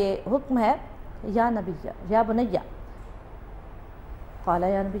وقت کا یہ حکم ہے، یا نبیہ یا بنیہ، قال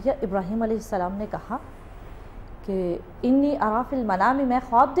یا نبیہ، ابراہیم علیہ السلام نے کہا کہ انی ارا فی المنام، میں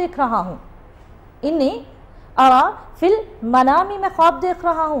خواب دیکھ رہا ہوں، انی ارا فی المنام، میں خواب دیکھ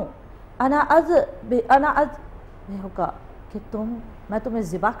رہا ہوں، انا ہوگا کہ میں تمہیں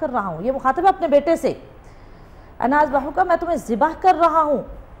ذبح کر رہا ہوں. یہ مخاطب ہے اپنے بیٹے سے، انا اذبحک، میں تمہیں ذبح کر رہا ہوں.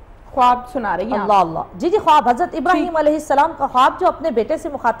 خواب سنا رہی ہیں اللہ اللہ. جی خواب، حضرت ابراہیم علیہ السلام کا خواب جو اپنے بیٹے سے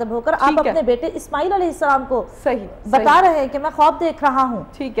مخاطب ہو کر آپ اپنے بیٹے اسماعیل علیہ السلام کو بتا رہے ہیں کہ میں خواب دیکھ رہا ہوں.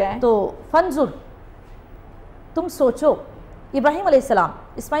 ٹھیک ہے. تو فنظر، تم سوچو. ابراہیم علیہ السلام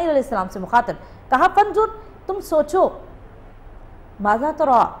اسماعیل علیہ السلام سے مخاطب، کہا فنظر، تم سوچو، ماذا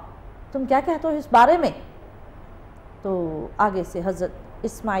ترى، تم کیا کہتے ہو اس بارے میں. تو آگے سے حضرت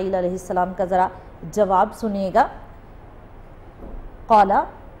اسماعیل علیہ السلام کا ذرا جواب سنیے گا. قالا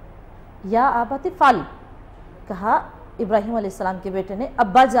یا ابت افعل، کہا ابراہیم علیہ السلام کے بیٹے نے،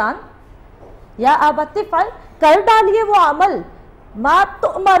 ابا جان، یا ابت افعل، کر ڈالیے وہ عمل، ما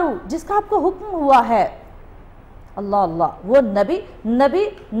تؤمر، جس کا آپ کو حکم ہوا ہے. اللہ اللہ. وہ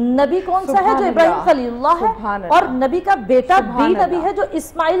نبی کون سا ہے؟ جو ابراہیم خلیل اللہ ہے، اور نبی کا بیٹا بھی نبی ہے جو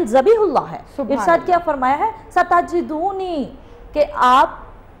اسماعیل ذبیح اللہ ہے. ارشاد کیا فرمایا ہے، ستجدونی، کہ آپ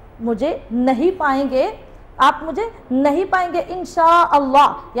مجھے نہیں پائیں گے، آپ مجھے نہیں پائیں گے انشاءاللہ،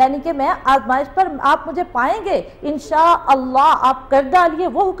 یعنی کہ میں آزمائش پر آپ مجھے پائیں گے انشاءاللہ. آپ کر ڈالیے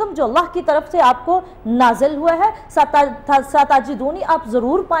وہ حکم جو اللہ کی طرف سے آپ کو نازل ہوا ہے. ستجدونی، آپ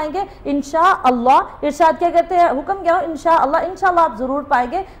ضرور پائیں گے انشاءاللہ. ارشاد کیا کرتے ہیں، حکم کیا ہو، انشاءاللہ، انشاءاللہ آپ ضرور پائیں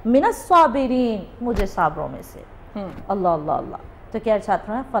گے، من الصابرین، مجھے صابروں میں سے. اللہ اللہ اللہ. تو کیا ارشاد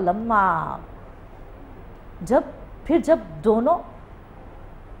فرمایا، فلما، جب دونوں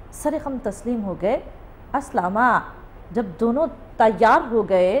سرخم تسلیم ہو گئے، اسلامہ، جب دونوں تیار ہو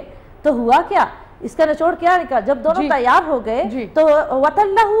گئے تو ہوا کیا، اس کا نچوڑ کیا نکلا، جب دونوں تیار ہو گئے تو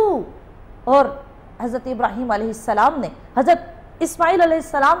وَتَلَّهُ، اور حضرت ابراہیم علیہ السلام نے حضرت اسماعیل علیہ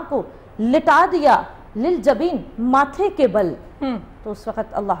السلام کو لٹا دیا، للجبین، ماتھے کے بل. تو اس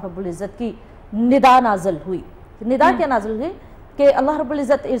وقت اللہ رب العزت کی ندا نازل ہوئی. ندا کیا نازل ہوئی کہ اللہ رب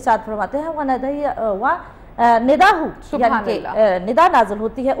العزت ارشاد فرماتے ہیں نِدَاهُ، یعنی کہ ندا نازل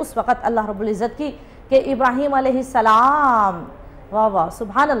ہوتی ہے اس وقت اللہ رب العزت کی کہ ابراہیم علیہ السلام، واہ واہ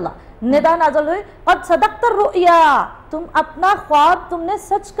سبحان اللہ، ندا نازل ہوئی، قد صدقت الرؤیا، تم اپنا خواب تم نے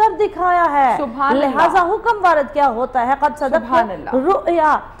سچ کر دکھایا ہے. لہٰذا حکم وارد کیا ہوتا ہے، قد صدقت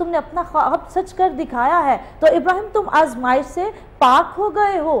الرؤیا، تم نے اپنا خواب سچ کر دکھایا ہے. تو ابراہیم تم آزمائش سے پاک ہو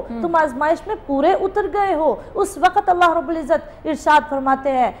گئے ہو، تم آزمائش میں پورے اتر گئے ہو. اس وقت اللہ رب العزت ارشاد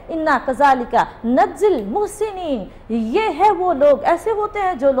فرماتے ہیں، اِنَّا كَذَلِكَ نَجْزِي الْمُحْسِنِينَ، یہ ہے وہ لوگ، ایسے ہوتے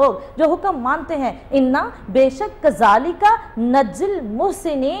ہیں جو لوگ جو حکم مانتے ہیں. اِنَّا، بے شک، كَذَلِكَ نَجْزِي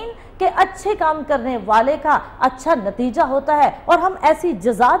الْمُحْسِنِينَ، کہ اچھے کام کرنے والے کا اچھا نتیجہ ہوتا ہے، اور ہم ایسی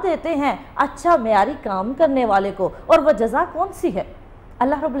جزا دیتے ہیں اچھا معیاری کام کرنے والے کو. اور وہ جزا کون سی ہے؟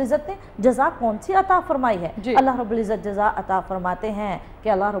 اللہ رب العزت نے جزا کون سی عطا فرمائی ہے؟ اللہ رب العزت جزا عطا فرماتے ہیں کہ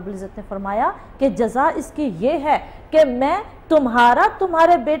اللہ رب العزت نے فرمایا کہ جزا اس کی یہ ہے کہ میں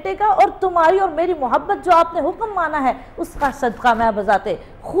تمہارے بیٹے کا اور تمہاری اور میری محبت جو آپ نے حکم مانا ہے اس کا صدقہ میں بذاتے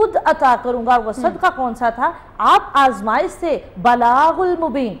خود عطا کروں گا. وہ صدقہ کون سا تھا؟ آپ آزمائش سے بلاغ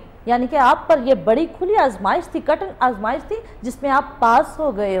المبین، یعنی کہ آپ پر یہ بڑی کھلی آزمائش تھی، کٹن آزمائش تھی، جس میں آپ پاس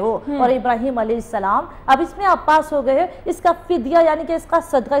ہو گئے ہو، اور ابراہیم علیہ السلام اب اس میں آپ پاس ہو گئے ہو، اس کا فدیہ یعنی کہ اس کا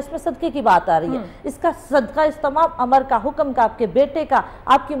صدقہ، اس میں صدقے کی بات آ رہی ہے، اس کا صدقہ، اس تمام امر کا، حکم کا، آپ کے بیٹے کا،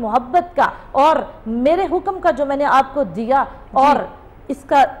 آپ کی محبت کا، اور میرے حکم کا جو میں نے آپ کو دیا، اور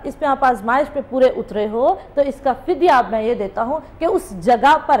اس میں آپ آزمائش پہ پورے اترے ہو، تو اس کا فدیہ میں یہ دیتا ہوں کہ اس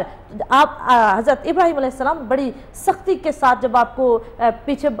جگہ پر آپ حضرت ابراہیم علیہ السلام بڑی سختی کے ساتھ جب آپ کو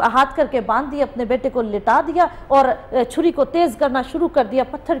پیچھے ہاتھ کر کے باندھ دیا، اپنے بیٹے کو لٹا دیا اور چھری کو تیز کرنا شروع کر دیا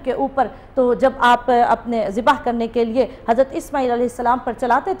پتھر کے اوپر، تو جب آپ اپنے ذبح کرنے کے لیے حضرت اسماعیل علیہ السلام پر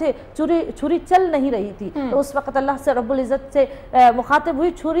چلاتے تھے، چھری چل نہیں رہی تھی، تو اس وقت اللہ سے رب العزت سے مخاطب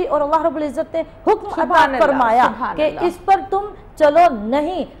ہوئی چھری، اور اللہ رب العزت نے حکم عطا فرمایا کہ اس پر تم چلو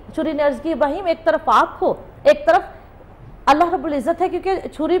نہیں۔ چھری نے عرض کی ابراہیم ایک طرف آپ ہو، ایک طرف اللہ رب العزت ہے، کیونکہ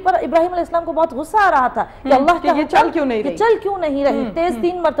چھری پر ابراہیم علیہ السلام کو بہت غصہ آ رہا تھا کہ اللہ کا چل کیوں نہیں رہی، تیز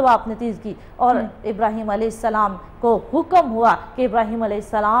 3 مرتبہ آپ نے تیز کی، اور ابراہیم علیہ السلام کو حکم ہوا کہ ابراہیم علیہ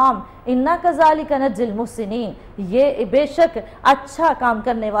السلام اِنَّا كَذَلِكَ نَجْزِي الْمُحْسِنِينَ، یہ بے شک اچھا کام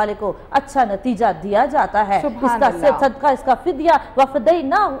کرنے والے کو اچھا نتیجہ دیا جاتا ہے، اس کا صدقہ، اس کا فدیہ،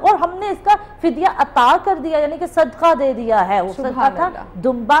 وَفَدَيْنَاهُ، اور ہم نے اس کا فدیہ عطا کر دیا، یعنی کہ صدقہ دے دیا ہے۔ وہ صدقہ تھا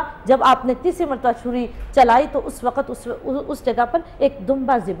دمبا، جب آپ نے تیسری مرتبہ چھری چلائی تو اس وقت اس جگہ پر ایک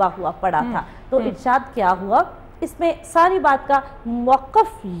دمبا ذبح ہوا پڑا تھا، تو ارشاد کیا ہوا، اس میں ساری بات کا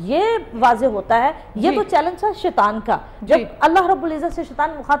موقف یہ واضح ہوتا ہے، یہ تو چیلنج تھا شیطان کا، جب اللہ رب العزت سے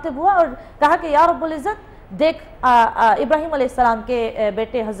شیطان مخاطب ہوا اور کہا کہ یا رب العزت دیکھ ابراہیم علیہ السلام کے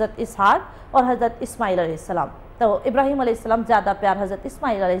بیٹے حضرت اسحاق اور حضرت اسماعیل علیہ السلام، تو ابراہیم علیہ السلام زیادہ پیار حضرت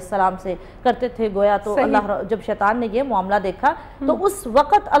اسماعیل علیہ السلام سے کرتے تھے، گویا تو اللہ جب شیطان نے یہ معاملہ دیکھا تو اس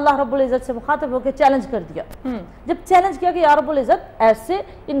وقت اللہ رب العزت سے مخاطب ہو کے چیلنج کر دیا، جب چیلنج کیا کہ یا رب العزت ایسے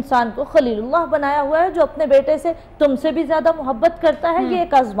انسان کو خلیل اللہ بنایا ہوا ہے جو اپنے بیٹے سے تم سے بھی زیادہ محبت کرتا ہے، یہ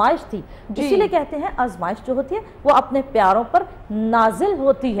ایک آزمائش تھی، اسی لیے کہتے ہیں آزمائش جو ہوتی ہے وہ اپنے پیاروں پر نازل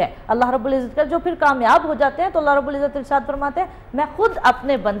ہوتی ہے، اللہ رب العزت کا جو پھر کامیاب ہو جاتے ہیں تو اللہ رب العزت ارشاد فرماتے ہیں میں خود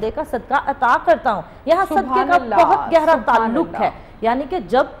اپنے بندے کا صدقہ عطا کرتا ہوں۔ یہاں صدقے کا بہت گہرا تعلق ہے، یعنی کہ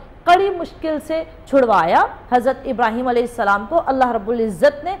جب کڑی مشکل سے چھڑوایا حضرت ابراہیم علیہ السلام کو اللہ رب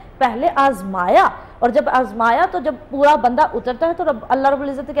العزت نے پہلے آزمایا، اور جب آزمایا تو جب پورا بندہ اترتا ہے تو اللہ رب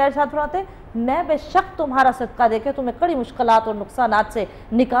العزت کیا ارشاد فرماتے ہیں میں بے شک تمہارا صدقہ دے کے تمہیں کڑی مشکلات اور نقصانات سے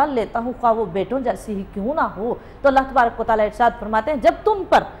نکال لیتا ہوں، خواہ وہ بیٹوں جیسی ہی کیوں نہ ہو۔ تو اللہ تبارک و تعالیٰ ارشاد فرماتے ہیں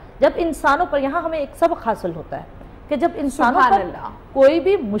جب انسانوں پر، یہاں ہمیں ایک سبق حاصل ہوتا ہے کہ جب انسانوں پر کوئی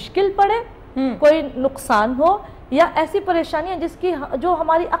بھی مشکل پڑے، کوئی نقصان ہو یا ایسی پریشانیاں جو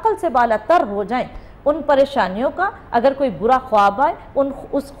ہماری عقل سے بالا تر ہو جائیں، ان پریشانیوں کا، اگر کوئی برا خواب آئے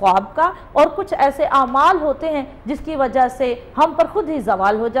اس خواب کا، اور کچھ ایسے اعمال ہوتے ہیں جس کی وجہ سے ہم پر خود ہی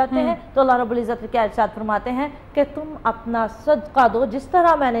زوال ہو جاتے ہیں، تو اللہ رب العزت کیا ارشاد فرماتے ہیں کہ تم اپنا صدقہ دو، جس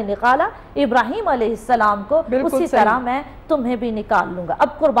طرح میں نے نکالا ابراہیم علیہ السلام کو اسی طرح میں تمہیں بھی نکال لوں گا۔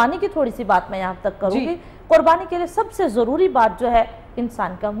 اب قربانی کی تھوڑی سی بات میں یہاں تک کروں گی۔ قربانی کے لیے سب سے ضروری بات جو ہے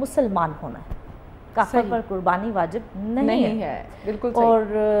انسان کا مسلمان ہونا ہے، کافر پر قربانی واجب نہیں ہے، بالکل صحیح۔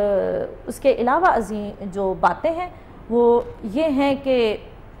 اور اس کے علاوہ عظیم جو باتیں ہیں وہ یہ ہیں کہ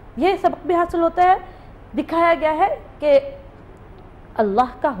یہ سبق بھی حاصل ہوتا ہے، دکھایا گیا ہے کہ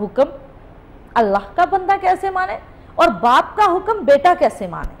اللہ کا حکم اللہ کا بندہ کیسے مانے اور باپ کا حکم بیٹا کیسے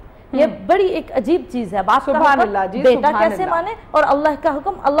مانے، یہ بڑی ایک عجیب چیز ہے، باپ کا حکم بیٹا کیسے مانے اور اللہ کا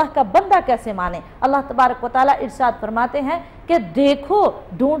حکم اللہ کا بندہ کیسے مانے۔ اللہ تبارک و تعالیٰ ارشاد فرماتے ہیں کہ دیکھو،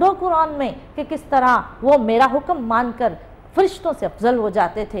 ڈھونڈو قرآن میں کہ کس طرح وہ میرا حکم مان کر فرشتوں سے افضل ہو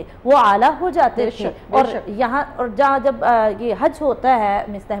جاتے تھے، وہ اعلیٰ ہو جاتے تھے، اور یہاں اور جہاں جب یہ حج ہوتا ہے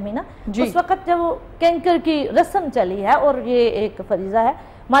مس تہمینہ، اس وقت جب کینکر کی رسم چلی ہے اور یہ ایک فریضہ ہے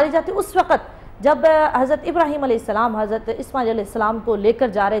ماری جاتی، اس وقت جب حضرت ابراہیم علیہ السلام حضرت اسماعیل علیہ السلام کو لے کر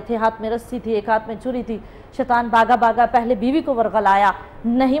جا رہے تھے، ہاتھ میں رسی تھی، ایک ہاتھ میں چھری تھی، شیطان بھاگا پہلے بیوی کو ورغلایا،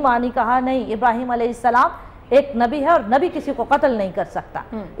 نہیں مانی، کہا نہیں، ابراہیم علیہ السلام ایک نبی ہے اور نبی کسی کو قتل نہیں کر سکتا۔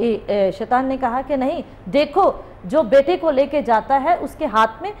 شیطان نے کہا کہ نہیں، دیکھو جو بیٹے کو لے کے جاتا ہے اس کے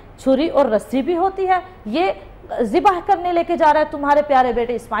ہاتھ میں چھری اور رسی بھی ہوتی ہے، یہ ذبح کرنے لے کے جا رہا ہے تمہارے پیارے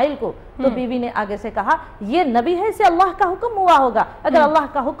بیٹے اسماعیل کو۔ تو بیوی نے آگے سے کہا یہ نبی ہے، اسے اللہ کا حکم ہوا ہوگا، اگر اللہ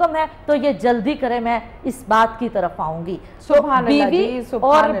کا حکم ہے تو یہ جلدی کرے، میں اس بات کی طرف آؤں گی۔ بیوی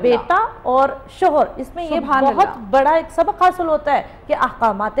اور بیٹا اور شوہر، اس میں یہ بہت بڑا ایک سبق حاصل ہوتا ہے کہ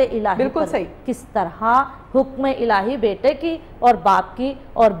احکامات الہی پر کس طرح حکم الہی بیٹے کی اور باپ کی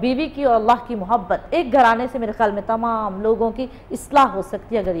اور بیوی کی اور اللہ کی محبت، ایک گھرانے سے میرے خیال میں تمام لوگوں کی اصلاح ہو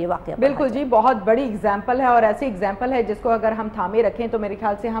سکتی ہے اگر یہ واقعہ۔ بالکل جی، بہت بڑی اگزامپل ہے، اور ایسی اگزامپل ہے جس کو اگر ہم تھامے رکھیں تو میرے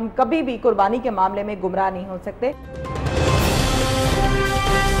خیال سے ہم کبھی بھی قربانی کے معاملے میں گمراہ نہیں ہو سکتے۔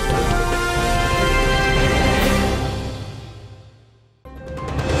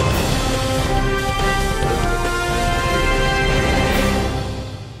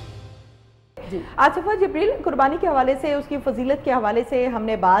 आसिफा जिब्रील, कुर्बानी के हवाले से, उसकी फजीलत के हवाले से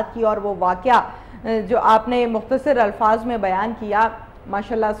हमने बात की और वो वाक़या जो आपने मुख्तसर अल्फाज में बयान किया,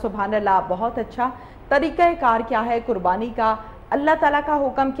 माशाल्लाह सुभान अल्लाह, बहुत अच्छा। तरीक़ा कार क्या है कुर्बानी का, अल्लाह ताला का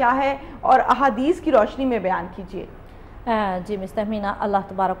हुक्म क्या है, और अहादीस की रोशनी में बयान कीजिए। जी मिस तहमीना, अल्लाह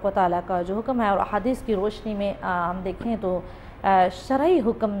तबारक व तआला का जो हुक्म है और अहादीस की रोशनी में हम देखें तो शरई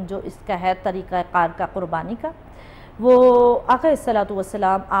हुक्म जो इसका है तरीक़ा कार का कुर्बानी का, वो आका सल्लल्लाहु अलैहि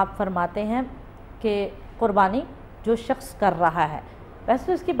वसल्लम आप फरमाते हैं कि कुर्बानी जो शख्स कर रहा है, वैसे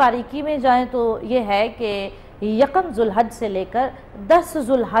तो इसकी बारीकी में जाएं तो ये है कि यकम जुल्हज से लेकर 10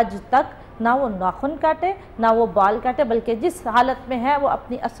 जुल्हज तक ना वो नाखून काटे ना वो बाल काटे, बल्कि जिस हालत में है वो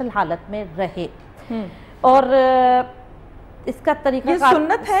अपनी असल हालत में रहे। और इसका तरीका, ये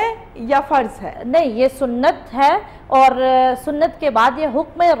सुन्नत है या फ़र्ज़ है? नहीं, ये सुन्नत है और सुन्नत के बाद ये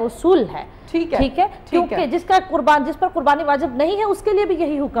हुक्म रसूल है। ठीक है, ठीक है, क्योंकि जिस पर कुर्बानी वाजिब नहीं है उसके लिए भी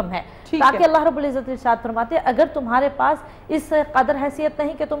यही हुक्म है, ताकि अल्लाह रब्बुल इज़्ज़त इरशाद फरमाते हैं अगर तुम्हारे पास इस कदर हैसियत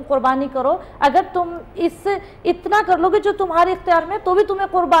नहीं कि तुम कुर्बानी करो, अगर तुम इतना कर लोगे जो तुम्हारे इख्तियार में, तो भी तुम्हें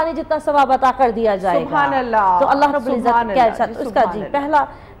कुर्बानी जितना सवाब अता कर दिया जाएगा। सुभान अल्लाह। तो अल्लाह रब्बुल इज़्ज़त क्या इरशाद, उसका जी पहला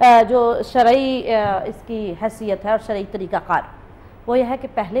जो शरई इसकी हैसियत है और शरई तरीक़ाकार, वो यह है कि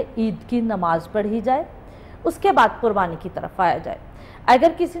पहले ईद की नमाज पढ़ी जाए, उसके बाद कुर्बानी की तरफ आया जाए।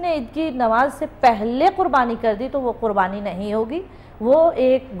 अगर किसी ने ईद की नमाज से पहले कुर्बानी कर दी तो वो कुर्बानी नहीं होगी, वो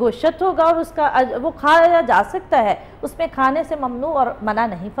एक गोशत होगा और उसका वो खाया जा सकता है, उसमें खाने से ममनू और मना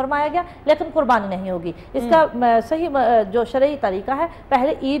नहीं फरमाया गया, लेकिन कुर्बानी नहीं होगी। इसका सही जो शरई तरीका है,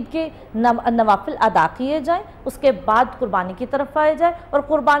 पहले ईद के नवाफिल अदा किए जाएं, उसके बाद कुर्बानी की तरफ आए जाए। और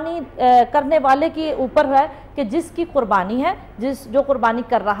कुर्बानी करने वाले के ऊपर है कि जिसकी कुर्बानी है, जो कुर्बानी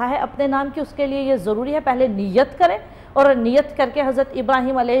कर रहा है अपने नाम की, उसके लिए ये ज़रूरी है पहले नीयत करे और नियत करके हज़रत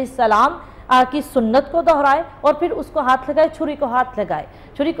इब्राहीम अलैहिस्सलाम की सुन्नत को दोहराए और फिर उसको हाथ लगाए, छुरी को हाथ लगाए।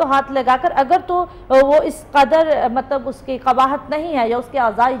 छुरी को हाथ लगाकर अगर तो वो इस कदर मतलब उसकी कबाहत नहीं है या उसके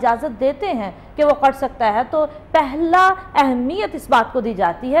आज़ा इजाज़त देते हैं कि वो कर सकता है, तो पहला अहमियत इस बात को दी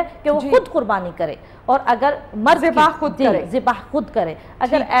जाती है कि वो खुद कुर्बानी करे। और अगर मर्द ज़िबाह खुद करे,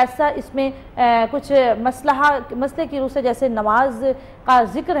 अगर ऐसा इसमें कुछ मसले की रूह से, जैसे नमाज का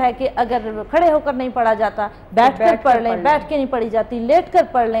जिक्र है कि अगर खड़े होकर नहीं पढ़ा जाता, बैठ कर पढ़ लें, बैठ के नहीं पढ़ी जाती, लेट कर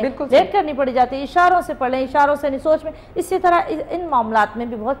पढ़ लें, लेट कर नहीं पढ़ी जाती, इशारों से पढ़ लें, इशारों से नहीं, सोच में, इसी तरह इन मामलात में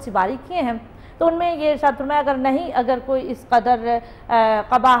भी बहुत सी बारीकियाँ हैं। तो उनमें ये इरशाद फरमाया अगर नहीं, अगर कोई इस कदर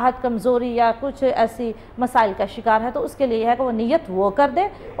कबाहत, कमज़ोरी या कुछ ऐसी मसाइल का शिकार है, तो उसके लिए है कि वो नियत वो कर दे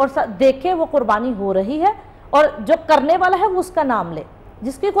और देखे वो कुर्बानी हो रही है, और जो करने वाला है वो उसका नाम ले,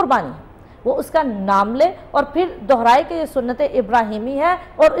 जिसकी कुर्बानी है वो उसका नाम ले, और फिर दोहराए कि ये सुन्नत इब्राहिमी है,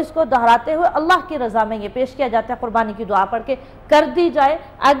 और इसको दोहराते हुए अल्लाह की रज़ा में ये पेश किया जाता है, कुर्बानी की दुआ पढ़ के कर दी जाए।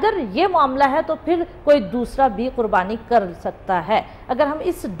 अगर ये मामला है तो फिर कोई दूसरा भी कुर्बानी कर सकता है। अगर हम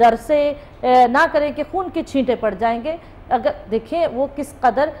इस डर से ना करें कि खून के छींटे पड़ जाएंगे, अगर देखें वो किस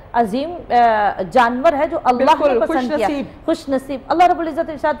कदर अजीम जानवर है जो अल्लाह ने पसंद किया, खुश नसीब। अल्लाह रब्बुल इज़्ज़त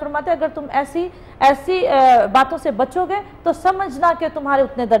इरशाद फरमाते हैं अगर तुम ऐसी बातों से बचोगे तो समझना कि तुम्हारे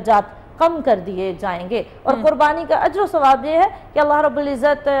उतने दर्जात कम कर दिए जाएंगे। और कुर्बानी का अज्र सवाब ये है कि अल्लाह रब्बुल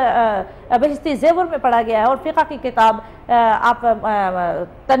इज़्ज़त बहिश्ती ज़ेवर में पढ़ा गया है, और फ़िक़्ह की किताब आप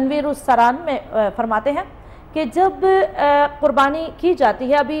तनवीरुस सरान में फरमाते हैं कि जब कुर्बानी की जाती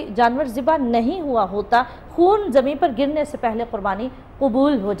है, अभी जानवर ज़िबा नहीं हुआ होता, खून ज़मीन पर गिरने से पहले कुर्बानी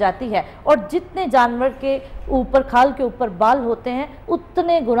कबूल हो जाती है, और जितने जानवर के ऊपर, खाल के ऊपर बाल होते हैं,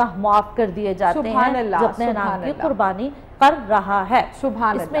 उतने गुनाह माफ़ कर दिए जाते हैं जो अपने नाम की कुर्बानी कर रहा है।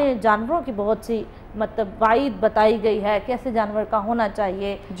 इसमें जानवरों की बहुत सी मतलब वाइद बताई गई है, कैसे जानवर का होना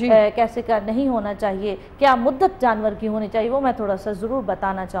चाहिए, कैसे का नहीं होना चाहिए, क्या मुद्दत जानवर की होनी चाहिए, वो मैं थोड़ा सा ज़रूर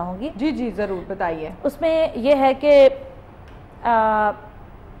बताना चाहूँगी। जी जी ज़रूर बताइए। उसमें यह है कि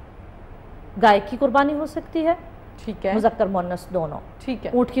गाय की कुर्बानी हो सकती है, ठीक है, मुज़क्कर मुअन्नस दोनों, ठीक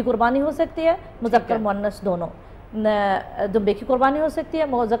है। ऊँट की कुर्बानी हो सकती है, मुज़क्कर मुअन्नस दोनों। दुम्बे की कुर्बानी हो सकती है,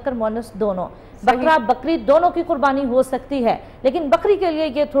 मुज़क्कर मुअन्नस दोनों। बकरा बकरी दोनों की कुर्बानी हो सकती है, लेकिन बकरी के लिए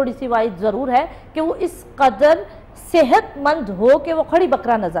ये थोड़ी सी वाइद ज़रूर है कि वो इस कदर सेहतमंद हो कि वो खड़ी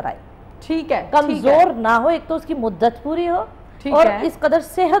बकरा नजर आए, ठीक है, कमज़ोर ना हो, एक तो उसकी मुद्दत पूरी हो और इस कदर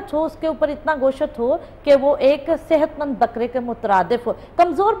सेहत हो, उसके ऊपर इतना गोशत हो कि वो एक सेहतमंद बकरे के मुतरादिफ हो।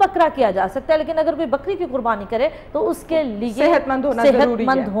 कमज़ोर बकरा किया जा सकता है, लेकिन अगर कोई बकरी की कुर्बानी करे तो उसके लिए सेहतमंद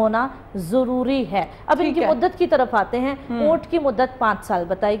होना ज़रूरी है। अब इनकी मुद्दत की तरफ आते हैं। ऊँट की मुद्दत 5 साल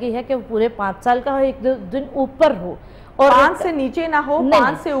बताई गई है कि वो पूरे 5 साल का हो, एक दिन ऊपर हो, और 5 से नीचे ना हो,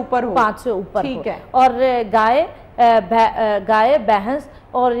 5 से ऊपर हो, 5 से ऊपर, ठीक है। और गाय भैंस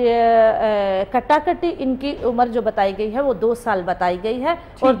और कटाकटी, इनकी उम्र जो बताई गई है वो 2 साल बताई गई है,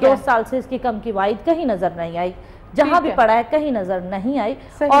 और 2 साल से इसकी कम की वाइद कहीं नजर नहीं आई। جہاں بھی پڑا ہے کہیں نظر نہیں آئی.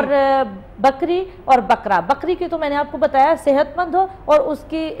 اور بکری اور بکرا، بکری کی تو میں نے آپ کو بتایا صحت مند ہو اور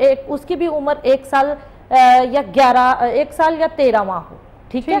اس کی بھی عمر 1 سال یا 13 ماہ ہو.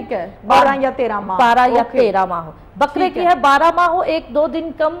 ٹھیک ہے، 12 یا 13 ماہ، 12 یا 13 ماہ ہو. بکرے کی ہے 12 ماہ ہو، 1-2 دن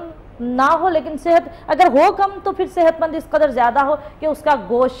کم نہ ہو، لیکن صحت اگر ہو کم تو پھر صحت مند اس قدر زیادہ ہو کہ اس کا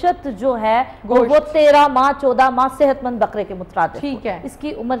گوشت جو ہے وہ 13 ماہ 14 ماہ صحت مند بکرے کے مترادف. ٹھیک ہے، اس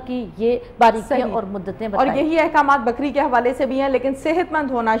کی عمر کی یہ باریکیاں اور مدتیں بتائیں. اور یہی احکامات بکری کے حوالے سے بھی ہیں، لیکن صحت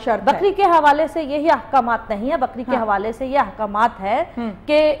مند ہونا شرط ہے. بکری کے حوالے سے یہی احکامات نہیں ہے، بکری کے حوالے سے یہ احکامات ہے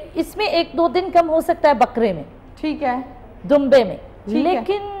کہ اس میں 1-2 دن کم ہو سکتا ہے بکرے میں، ٹھیک ہے، دمبے میں،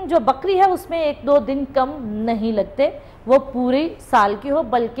 لیکن جو بکری ہے اس میں 1-2 دن کم نہیں لگتے. وہ پوری سال کی ہو،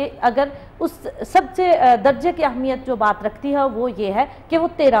 بلکہ اگر اس سب سے درجے کی اہمیت جو بات رکھتی ہے وہ یہ ہے کہ وہ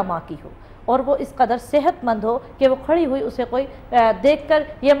 13 ماہ کی ہو اور وہ اس قدر صحت مند ہو کہ وہ کھڑی ہوئی اسے کوئی دیکھ کر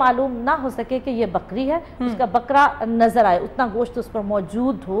یہ معلوم نہ ہو سکے کہ یہ بکری ہے، اس کا بکرا نظر آئے، اتنا گوشت اس پر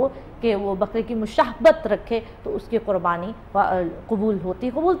موجود ہو کہ وہ بکرے کی مشابہت رکھے تو اس کی قربانی قبول ہوتی.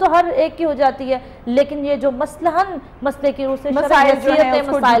 قبول تو ہر ایک کی ہو جاتی ہے، لیکن یہ جو مسئلہن مسئلے کی روح سے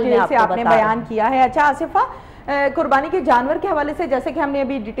مسائل میں آپ نے بیان کیا ہے. اچھا آصفہ، قربانی کے جانور کے حوالے سے جیسے کہ ہم نے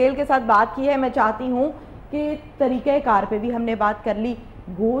ابھی ڈیٹیل کے ساتھ بات کی ہے، میں چاہتی ہوں کہ طریقہ کار پہ بھی ہم نے بات کر لی،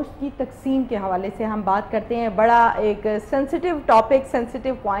 گوشت کی تقسیم کے حوالے سے ہم بات کرتے ہیں. بڑا ایک سینسیٹیو ٹاپک،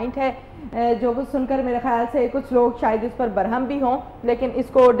 سینسیٹیو پوائنٹ ہے جو کہ سن کر میرے خیال سے کچھ لوگ شاید اس پر برہم بھی ہوں، لیکن اس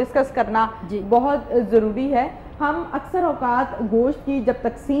کو ڈسکس کرنا بہت ضروری ہے. ہم اکثر اوقات گوشت کی جب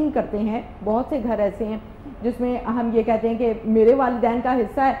تقسیم کرتے ہیں، بہت سے گھر ایسے ہیں جس میں ہم یہ کہتے ہیں کہ میرے والدین کا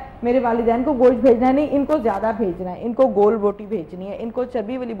حصہ ہے، میرے والدین کو گوشت بھیجنا ہے، نہیں ان کو زیادہ بھیجنا ہے، ان کو گول بوٹی بھیجنی ہے، ان کو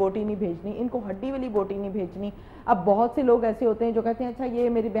چربی والی بوٹی نہیں بھیجنی، ان کو ہڈی والی بوٹی نہیں بھیجنی. اب بہت سے لوگ ایسے ہوتے ہیں جو کہتے ہیں اچھا یہ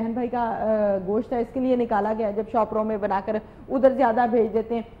میری بہن بھائی کا گوشت ہے، اس کے لیے نکالا گیا، جب شاپروں میں بنا کر ادھر زیادہ بھیج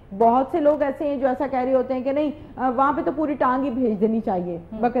دیتے ہیں. بہت سے لوگ ایسے ہیں جو ایسا کہہ رہے ہوتے ہیں کہ نہیں وہاں پہ تو پوری ٹانگ ہی بھیج دینی چاہیے،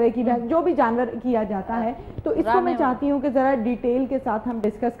 بکرے کی جو بھی جانور کیا جاتا ہے. تو اس کو میں چاہتی ہوں کہ ذرا ڈیٹیل کے ساتھ ہم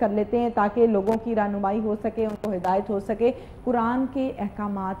ڈسکس کر لیتے ہیں تاکہ لوگوں کی رہنمائی ہو سکے، ان کو ہدایت ہو سکے. قرآن کے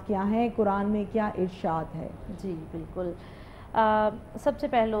احکامات کیا ہیں، قرآن میں کیا ارشاد ہے؟ جی بالکل. سب سے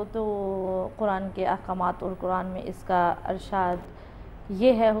پہلو تو قرآن کے احکامات اور قرآن میں اس کا ارشاد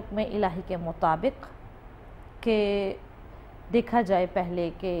یہ ہے حکم الہی کے مطابق کہ دیکھا جائے پہلے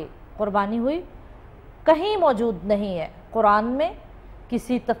کہ قربانی ہوئی، کہیں موجود نہیں ہے قرآن میں،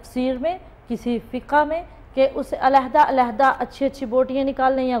 کسی تفسیر میں، کسی فقہ میں کہ اسے علیحدہ علیحدہ اچھی اچھی بوٹیاں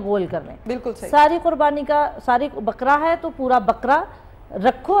نکال لیں یا گول کر لیں. بالکل صحیح. ساری قربانی کا ساری بکرا ہے تو پورا بکرا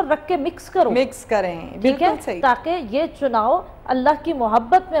رکھو اور رکھ کے مکس کرو، مکس کریں، بالکل صحیح، تاکہ یہ چناؤ اللہ کی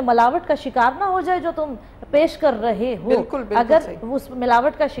محبت میں ملاوٹ کا شکار نہ ہو جائے جو تم پیش کر رہے ہو. اگر اس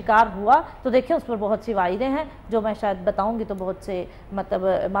ملاوٹ کا شکار ہوا تو دیکھیں اس پر بہت سی وعیدیں ہیں جو میں شاید بتاؤں گی تو بہت سے مطلب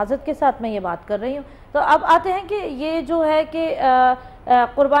معذرت کے ساتھ میں یہ بات کر رہی ہوں. تو اب آتے ہیں کہ یہ جو ہے کہ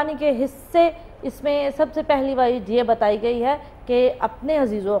قربانی کے حصے، اس میں سب سے پہلی وعید یہ بتائی گئی ہے کہ اپنے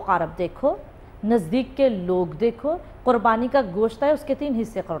عزیز و اقارب دیکھو، نزدیک کے لوگ دیکھو، قربانی کا گوشت ہے اس کے 3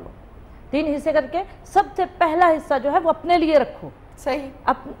 حصے کر لو، 3 حصے کر کے سب سے پہلا حصہ جو ہے وہ اپنے لیے رکھو. صحیح.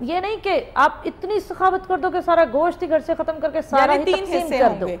 اب یہ نہیں کہ آپ اتنی سخاوت کر دو کہ سارا گوشت ہی گھر سے ختم کر کے سارا ہی تقسیم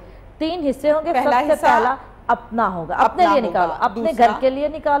کر دو. 3 حصے ہوں گے. سب سے پہلا اپنا ہوگا، اپنے لیے نکالو، اپنے گھر کے لیے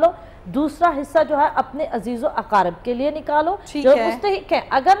نکالو. دوسرا حصہ جو ہے اپنے عزیز و اقارب کے لیے نکالو جو مستحق ہیں.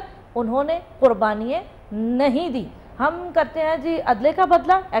 اگر انہوں نے قربانیاں نہیں دی، ہم کرتے ہیں جی عدلے کا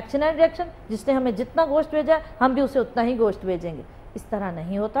بدلہ، ایکشن اینڈ ریئیکشن، جس نے ہمیں جتنا گوشت بھیجا ہے ہم بھی اسے اتنا ہی گوشت بھیجیں گے. اس طرح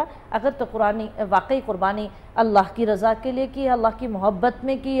نہیں ہوتا. اگر تو واقعی قربانی اللہ کی رضا کے لیے کی ہے، اللہ کی محبت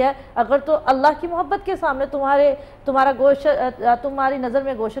میں کی ہے، اگر تو اللہ کی محبت کے سامنے تمہارا گوشت، تمہاری نظر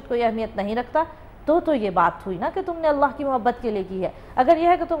میں گوشت کوئی اہمیت نہیں رکھتا تو یہ بات ہوئی نا کہ تم نے اللہ کی محبت کے لیے کی ہے. اگر یہ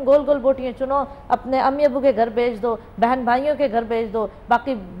ہے کہ تم گول گول بوٹیاں چنو، اپنے امی ابو کے گھر بھیج دو، بہن بھائیوں کے گھر بھیج دو،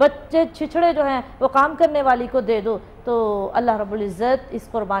 باقی بچے چھچڑے جو ہیں وہ کام کرنے والی کو دے دو، تو اللہ رب العزت اس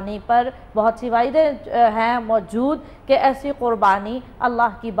قربانی پر بہت سی وعیدیں ہیں موجود کہ ایسی قربانی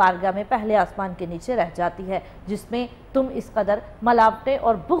اللہ کی بارگاہ میں پہلے آسمان کے نیچے رہ جاتی ہے جس میں تم اس قدر ملاوٹیں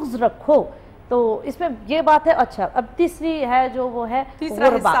اور بغض رکھو. تو اس میں یہ بات ہے. اچھا اب تیسری ہے جو وہ ہے تیسرا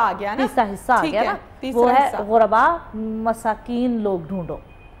حصہ آ گیا نا، وہ ہے غربا، مساکین لوگ ڈھونڈو.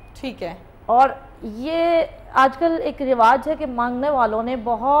 ٹھیک ہے. اور یہ آج کل ایک رواج ہے کہ مانگنے والوں نے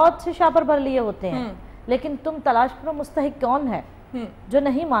بہت سے شاپر بھر لیے ہوتے ہیں، لیکن تم تلاش کرو مستحق کون ہے جو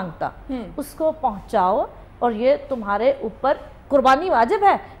نہیں مانگتا، اس کو پہنچاؤ. اور یہ تمہارے اوپر قربانی واجب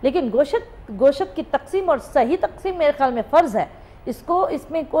ہے، لیکن گوشت کی تقسیم اور صحیح تقسیم میرے خیال میں فرض ہے. اس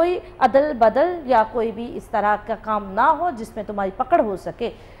میں کوئی عدل بدل یا کوئی بھی اس طرح کا کام نہ ہو جس میں تمہاری پکڑ ہو سکے.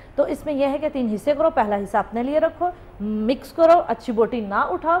 تو اس میں یہ ہے کہ 3 حصے کرو، پہلا حصہ اپنے لیے رکھو، مکس کرو، اچھی بوٹی نہ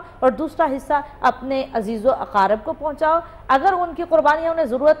اٹھاؤ، اور دوسرا حصہ اپنے عزیز و اقارب کو پہنچاؤ۔ اگر ان کی قربانیاں انہیں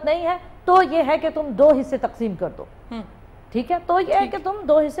ضرورت نہیں ہے تو یہ ہے کہ تم 2 حصے تقسیم کر دو، ٹھیک ہے، تو یہ ہے کہ تم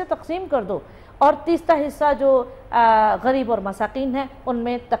 2 حصے تقسیم کر دو، اور تیسرا حصہ جو غریب اور مساکین ہیں ان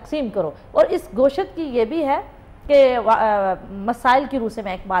میں تقسیم کرو۔ اور اس گوشت کی یہ بھی ہے کہ مسائل کی روح سے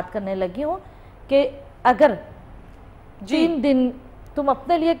میں ایک بات کرنے لگی ہوں کہ اگر 3 دن تم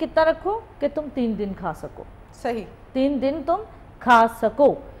اپنے لیے کتنا رکھو کہ تم 3 دن کھا سکو، صحیح 3 دن تم کھا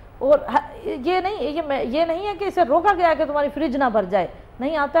سکو، اور یہ نہیں ہے کہ اسے روکا گیا کہ تمہاری فریج نہ بھر جائے،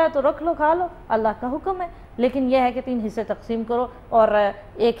 نہیں آتا ہے تو رکھ لو، کھا لو، اللہ کا حکم ہے، لیکن یہ ہے کہ 3 حصے تقسیم کرو، اور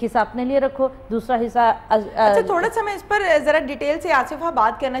ایک حصہ اپنے لیے رکھو، دوسرا حصہ اچھا تھوڑا سا میں اس پر ذرا ڈیٹیل سے آصفہ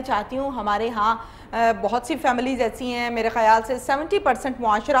بات کرنا چاہتی ہوں۔ ہمارے ہاں بہت سی فیملیز ایسی ہیں، میرے خیال سے 70%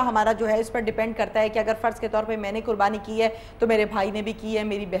 معاشرہ ہمارا جو ہے اس پر ڈیپینڈ کرتا ہے کہ اگر فرض کے طور پہ میں نے قربانی کی ہے تو میرے بھائی نے بھی کی ہے،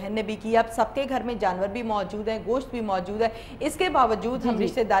 میری بہن نے بھی کی ہے، اب سب کے گھر میں جانور بھی موجود ہیں، گوشت بھی موجود ہے، اس کے باوجود ہم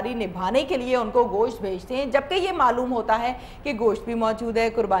رشتہ داری نبھانے کے لیے ان کو گوشت بھیجتے ہیں، جبکہ یہ معلوم ہوتا ہے کہ گوشت بھی موجود ہے،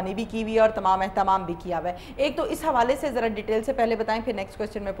 قربانی بھی کی ہوئی ہے اور تمام اہتمام بھی کیا ہوا ہے۔ ایک تو اس حوالے سے ذرا ڈیٹیل سے پہلے بتائیں، پھر نیکسٹ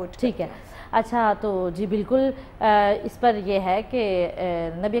کوسچن میں پوچھ۔ ٹھیک ہے، اچھا تو جی بالکل اس پر یہ ہے کہ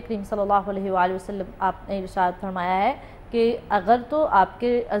نبی کریم صلی اللہ علیہ وآلہ وسلم آپ نے ارشاد فرمایا ہے کہ اگر تو آپ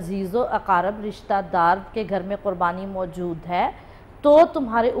کے عزیز و اقارب رشتہ دار کے گھر میں قربانی موجود ہے تو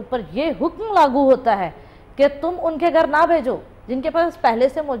تمہارے اوپر یہ حکم لاگو ہوتا ہے کہ تم ان کے گھر نہ بھیجو جن کے پاس پہلے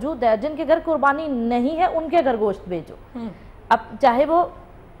سے موجود ہے، جن کے گھر قربانی نہیں ہے ان کے گھر گوشت بھیجو، اب چاہے وہ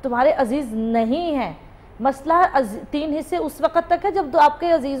تمہارے عزیز نہیں ہیں۔ مسئلہ 3 حصے اس وقت تک ہے جب آپ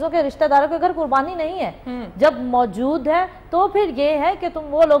کے عزیزوں کے رشتہ داروں کے گھر قربانی نہیں ہے، جب موجود ہے تو پھر یہ ہے کہ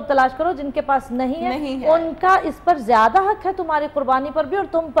تم وہ لوگ تلاش کرو جن کے پاس نہیں ہے، ان کا اس پر زیادہ حق ہے تمہاری قربانی پر بھی اور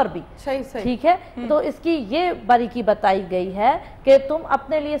تم پر بھی، ٹھیک ہے۔ تو اس کی یہ باریکی بتائی گئی ہے کہ تم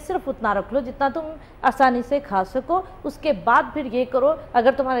اپنے لیے صرف اتنا رکھ لو جتنا تم آسانی سے کھا سکو، اس کے بعد پھر یہ کرو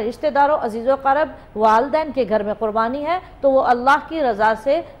اگر تمہارے رشتہ داروں عزیز و اقارب والدین کے گھر میں قربانی ہے تو وہ اللہ کی رضا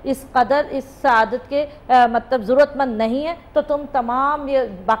سے اس قدر اس سعادت کے مطلب ضرورت مند نہیں ہے تو تم تمام یہ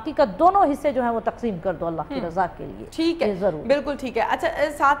باقی کا دونوں حصے جو ہیں وہ تقسیم کر دو اللہ کی رضا کے لیے، ٹھیک ہے، ضرور، بالکل ٹھیک ہے۔ اچھا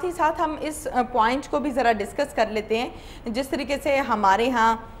ساتھ ہی ساتھ ہم اس پوائنٹ کو بھی ذرا ڈسکس کر لیتے ہیں، جس طریقے سے ہمارے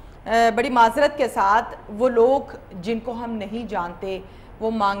ہاں بڑی معذرت کے ساتھ وہ لوگ جن کو ہم نہیں جانتے، وہ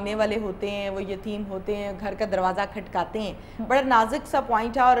مانگنے والے ہوتے ہیں، وہ یتیم ہوتے ہیں، گھر کا دروازہ کھٹکاتے ہیں، بڑا نازک سا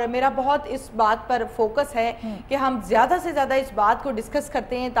پوائنٹ ہے، اور میرا بہت اس بات پر فوکس ہے کہ ہم زیادہ سے زیادہ اس بات کو ڈسکس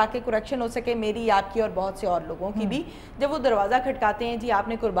کرتے ہیں تاکہ کریکشن ہو سکے میری، آپ کی اور بہت سے اور لوگوں کی بھی۔ جب وہ دروازہ کھٹکاتے ہیں جی آپ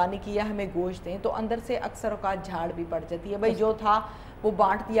نے قربانی کیا ہمیں گوشت دیں، تو اندر سے اکثر اوقات جھاڑ بھی پڑ جاتی ہے، بھائی جو تھا وہ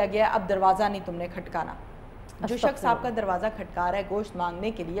بانٹ دیا گیا، اب دروازہ نہیں تم نے کھٹکانا۔ جو شخص آپ کا دروازہ کھٹکا رہا ہے گوشت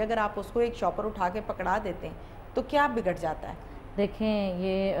مانگنے کے لیے، اگر آپ اس کو ایک شاپر اٹھا کے پکڑا دیتے ہیں تو کیا بگڑ جاتا ہے؟ دیکھیں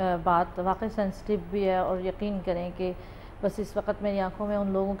یہ بات واقعی سینسٹیو بھی ہے، اور یقین کریں کہ بس اس وقت میری آنکھوں میں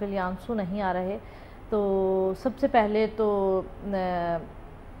ان لوگوں کے لیے آنسو نہیں آ رہے۔ تو سب سے پہلے تو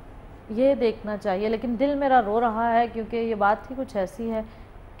یہ دیکھنا چاہیے، لیکن دل میرا رو رہا ہے کیونکہ یہ بات ہی کچھ ایسی ہے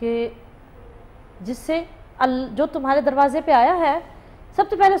کہ جس سے جو تمہارے دروازے پہ آیا ہے سب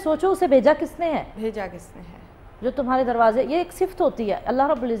سے پہلے سوچو اسے بھیجا کس نے ہے، بھیجا کس نے ہے۔ جو تمہارے دروازے، یہ ایک صفت ہوتی ہے، اللہ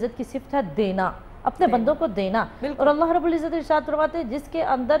رب العزت کی صفت ہے دینا، اپنے بندوں کو دینا، اور اللہ رب العزت ارشاد فرماتے ہیں جس کے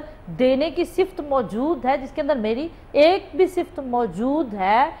اندر دینے کی صفت موجود ہے، جس کے اندر میری ایک بھی صفت موجود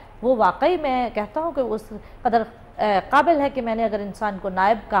ہے، وہ واقعی میں کہتا ہوں کہ اس قدر قابل ہے کہ میں نے اگر انسان کو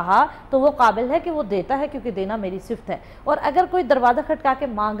نائب کہا تو وہ قابل ہے کہ وہ دیتا ہے، کیونکہ دینا میری صفت ہے۔ اور اگر کوئی دروازہ کھٹکا کے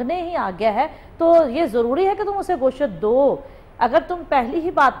مانگنے ہی آ گیا ہے تو یہ ضروری ہے کہ تم اسے گوشت دو۔ اگر تم پہلی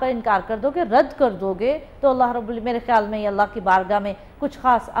ہی بات پر انکار کر دو گے، رد کر دو گے، تو اللہ رب میرے خیال میں یہ اللہ کی بارگاہ میں کچھ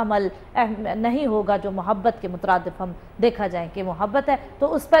خاص عمل نہیں ہوگا جو محبت کے مترادف ہم دیکھا جائیں کہ محبت ہے۔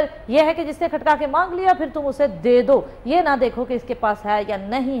 تو اس پر یہ ہے کہ جس نے کھٹکا کے مانگ لیا پھر تم اسے دے دو، یہ نہ دیکھو کہ اس کے پاس ہے یا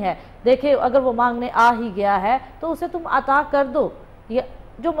نہیں ہے۔ دیکھیں اگر وہ مانگنے آ ہی گیا ہے تو اسے تم عطا کر دو،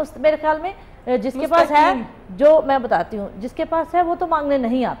 جو میرے خیال میں جس کے پاس ہے، جو میں بتاتی ہوں جس کے پاس ہے وہ تو مانگنے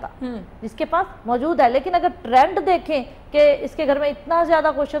نہیں آتا، جس کے پاس موجود ہے۔ لیکن اگر ٹرینڈ دیکھیں کہ اس کے گھر میں اتنا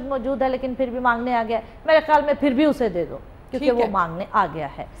زیادہ گوشت موجود ہے لیکن پھر بھی مانگنے آ گیا، میرے خیال میں پھر بھی اسے دے دو کیونکہ وہ مانگنے آ گیا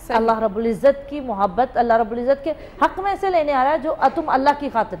ہے۔ اللہ رب العزت کی محبت، اللہ رب العزت کے حق میں سے لینے آ رہا ہے جو تم اللہ کی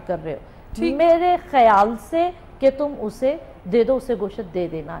خاطر کر رہے ہو، میرے خیال سے کہ تم اسے دے دو، اسے گوشت دے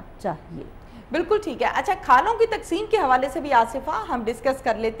دینا چاہیے۔ بالکل ٹھیک ہے۔ اچھا کھالوں کی تقسیم کے حوالے سے بھی آصفہ ہم ڈسکس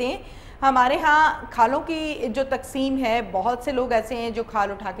کر لیتے ہیں۔ ہمارے ہاں کھالوں کی جو تقسیم ہے، بہت سے لوگ ایسے ہیں جو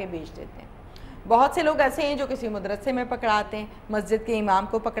کھال اٹھا کے بیچ دیتے ہیں، بہت سے لوگ ایسے ہیں جو کسی مدرسے میں پکڑاتے ہیں، مسجد کے امام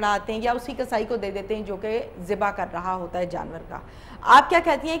کو پکڑاتے ہیں یا اسی کسائی کو دے دیتے ہیں جو کہ ذبح کر رہا ہوتا ہے جانور کا۔ آپ کیا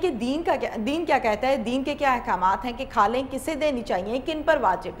کہتی ہیں کہ دین کیا کہتا ہے، دین کے کیا احکامات ہیں کہ کھالیں کسے دینی چاہیے، کن پر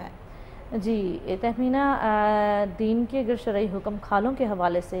واجب ہیں؟ جی تہمینہ، دین کے اگر شرعی حکم کھالوں کے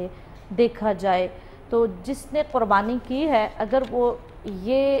حوالے سے دیکھا جائے تو جس نے قربانی کی ہے اگر وہ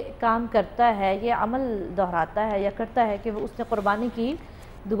یہ کام کرتا ہے، یہ عمل دہراتا ہے یا کرتا ہے کہ وہ اس نے قربانی کی،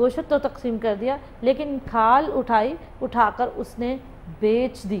 گوشت تو تقسیم کر دیا لیکن کھال اٹھا کر اس نے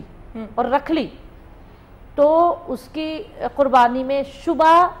بیچ دی اور رکھ لی، تو اس کی قربانی میں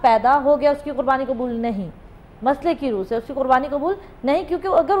شبہ پیدا ہو گیا، اس کی قربانی قبول نہیں، مسئلے کی روح سے اس کی قربانی قبول نہیں، کیونکہ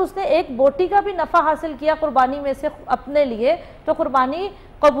اگر اس نے ایک بوٹی کا بھی نفع حاصل کیا قربانی میں سے اپنے لیے تو قربانی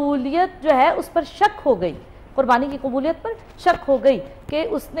قبولیت جو ہے اس پر شک ہو گئی، قربانی کی قبولیت پر شک ہو گئی کہ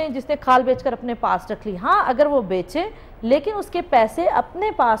جس نے کھال بیچ کر اپنے پاس رکھ لی۔ ہاں اگر وہ بیچے لیکن اس کے پیسے اپنے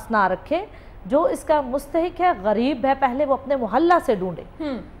پاس نہ رکھے، جو اس کا مستحق ہے غریب ہے پہلے وہ اپنے محلہ سے ڈھونڈے۔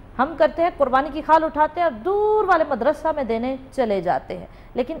 ہم کرتے ہیں قربانی کی کھال اٹھاتے ہیں اور دور والے مدرسہ میں دینے چلے جاتے ہیں،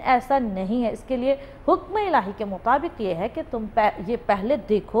 لیکن ایسا نہیں ہے۔ اس کے لیے حکم الہی کے مطابق یہ ہے کہ تم یہ پہلے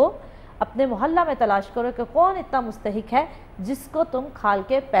دیکھو، اپنے محلہ میں تلاش کرو کہ کون اتنا مستحق ہے جس کو تم کھال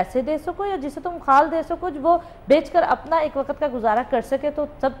کے پیسے دے سکو یا جسے تم کھال دے سکو جو وہ بیچ کر اپنا ایک وقت کا گزارا کر سکے، تو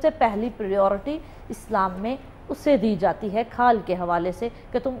سب سے پہلی پریورٹی اسلام میں اسے دی جاتی ہے کھال کے حوالے سے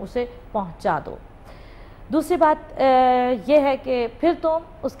کہ تم اسے پہنچا دو۔ دوسری بات یہ ہے کہ پھر تم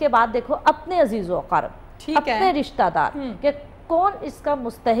اس کے بعد دیکھو اپنے عزیز و اقارب، اپنے رشتہ دار کہ کون اس کا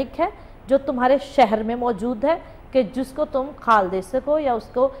مستحق ہے جو تمہارے شہر میں موجود ہے کہ جس کو تم کھال دے سکو یا اس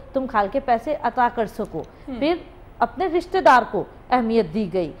کو تم کھال کے پیسے عطا کر سکو۔ پھر اپنے رشتہ دار کو اہمیت دی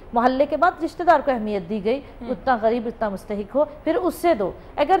گئی، محلے کے بعد رشتہ دار کو اہمیت دی گئی، اتنا غریب اتنا مستحق ہو پھر اس سے دو۔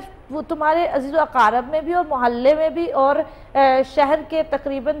 اگر وہ تمہارے عزیز و اقارب میں بھی اور محلے میں بھی اور شہر کے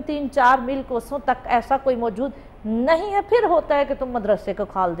تقریباً 3-4 میل کوسوں تک ایسا کوئی موجود نہیں ہے، پھر ہوتا ہے کہ تم مدرسے کو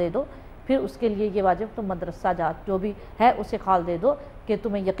کھال دے دو، پھر اس کے لیے یہ واجب تم مدرسہ جو بھی ہے اسے کھال دے دو کہ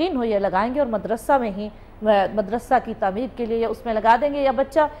تمہیں یقین ہو یہ لگائیں گے اور مدرسہ میں ہی مدرسہ کی تعمیر کے لیے یا اس میں لگا دیں گے، یا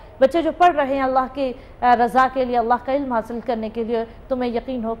بچے جو پڑھ رہے ہیں اللہ کی رضا کے لیے، اللہ کا علم حاصل کرنے کے لیے، تمہیں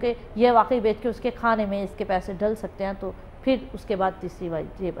یقین ہو کہ یہ واقعی بیچ کے اس کے کھانے میں اس کے پیسے ڈل سکتے ہیں، تو پھر اس کے بعد تیسری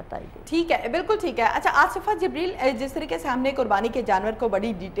بات یہ بتائی گئی۔ ٹھیک ہے، بالکل ٹھیک ہے۔ اچھا آصفہ جبریل، جس طریقے سے ہم نے قربانی کے جانور کو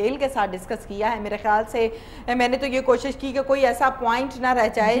بڑی ڈیٹیل کے ساتھ ڈسکس کیا ہے، میرے خیال سے میں نے تو یہ کوشش کی کہ کوئی ایسا پوائنٹ نہ رہ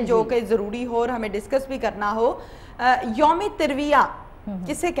جائے جو کہ ضروری ہو اور ہمیں ڈسکس بھی کرنا ہو۔ یوم ترویہ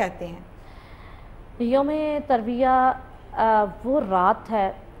کسے کہتے ہیں؟ یوم ترویہ وہ رات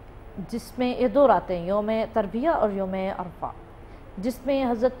ہے جس میں یہ 2 راتیں، یوم ترویہ اور یوم عرفہ، جس میں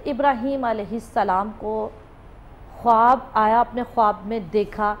حضرت ابراہیم علیہ السلام کو خواب آیا، اپنے خواب میں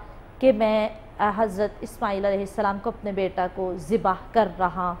دیکھا کہ میں حضرت اسماعیل علیہ السلام کو اپنے بیٹا کو ذبح کر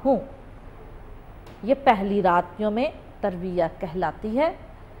رہا ہوں۔ یہ پہلی رات یوم ترویہ کہلاتی ہے۔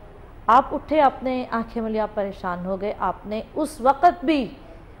 آپ اٹھے، اپنے آنکھیں ملی، آپ پریشان ہو گئے، آپ نے اس وقت بھی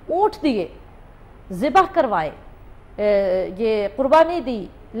اونٹ دیے، ذبح کروائے، یہ قربانی دی،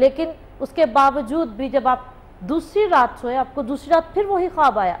 لیکن اس کے باوجود بھی جب آپ دوسری رات سوئے آپ کو دوسری رات پھر وہی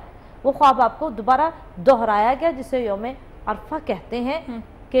خواب آیا، وہ خواب آپ کو دوبارہ دہرایا گیا جسے یوم عرفہ کہتے ہیں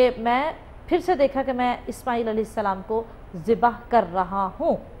کہ میں پھر سے دیکھا کہ میں اسماعیل علیہ السلام کو ذبح کر رہا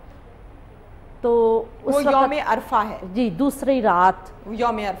ہوں، تو وہ یوم عرفہ ہے۔ جی دوسری رات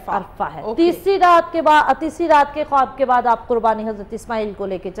یوم عرفہ ہے۔ تیسری رات کے خواب کے بعد آپ قربانی حضرت اسماعیل کو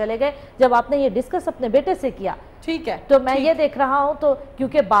لے کے چلے گئے۔ جب آپ نے یہ ڈسکس اپنے بیٹے سے کیا، ٹھیک ہے، تو میں یہ دیکھ رہا ہوں، تو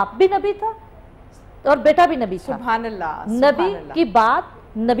کیونکہ باپ بھی نبی تھا اور بیٹا بھی نبی تھا، سبحان اللہ، نبی کی بات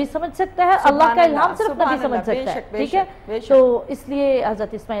نبی سمجھ سکتا ہے، اللہ کا الہام صرف نبی سمجھ سکتا ہے، ٹھیک ہے، تو اس لیے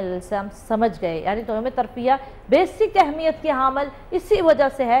حضرت اسماعیل علیہ السلام سمجھ گئے، یعنی تو ہمیں ترفیہ بیسک اہمیت کی حامل اسی وجہ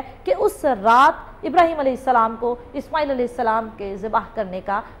سے ہے کہ اس رات ابراہیم علیہ السلام کو اسماعیل علیہ السلام کے ذبح کرنے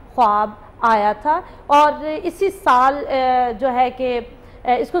کا خواب آیا تھا، اور اسی سال جو ہے کہ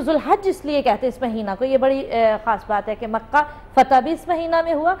اس کو ذوالحج اس لیے کہتے ہیں اس مہینہ کو، یہ بڑی خاص بات ہے کہ مکہ فتح بھی اس مہینہ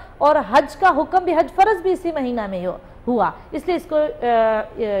میں ہوا اور حج کا حکم بھی، حج فرض بھی اسی مہینہ میں ہوا، اس لیے اس کو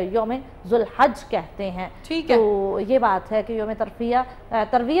یوم ذوالحج کہتے ہیں۔ تو یہ بات ہے کہ یوم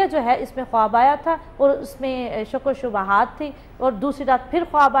ترویہ جو ہے اس میں خواب آیا تھا اور اس میں شک و شبہات تھی، اور دوسری رات پھر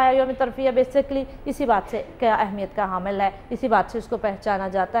خواب آیا یوم ترویہ، بیسکلی اسی بات سے کیا اہمیت کا حامل ہے، اسی بات سے اس کو پہچانا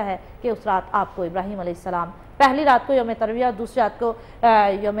جاتا ہے کہ اس رات آپ کو ابراہیم علیہ السلام، پہلی رات کو یوم ترویہ، دوسری رات کو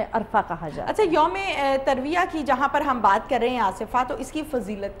یوم عرفہ کہا جاتا ہے۔ اچھا یوم ترویہ کی جہاں پر ہم بات کر رہے ہیں آصفہ، تو اس کی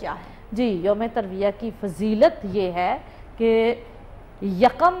فضیلت کیا ہے؟ جی یوم ترویہ کی فضیلت یہ ہے کہ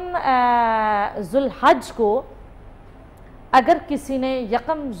یکم ذوالحج کو اگر کسی نے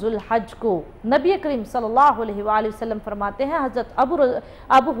یکم ذوالحج کو، نبی کریم صلی اللہ علیہ وآلہ وسلم فرماتے ہیں، حضرت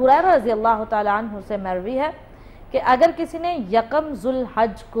ابو ہریرہ رضی اللہ تعالیٰ عنہ سے مروی ہے کہ اگر کسی نے یکم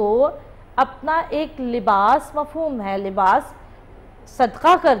ذوالحج کو اپنا ایک لباس، مفہوم ہے لباس،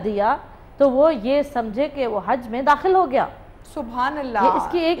 صدقہ کر دیا تو وہ یہ سمجھے کہ وہ حج میں داخل ہو گیا۔ سبحان اللہ، یہ اس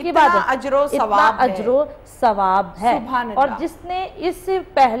کی ایک عبادت، اتنا اجر و ثواب ہے۔ سبحان اللہ۔ اور جس نے اس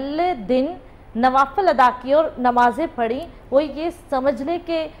پہلے دن نوافل ادا کی اور نمازیں پڑھی، وہ یہ سمجھ لے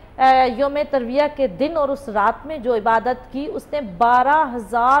کہ یوم ترویہ کے دن اور اس رات میں جو عبادت کی، اس نے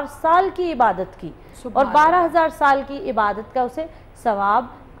 12,000 سال کی عبادت کی، اور 12,000 سال کی عبادت کا اسے ثواب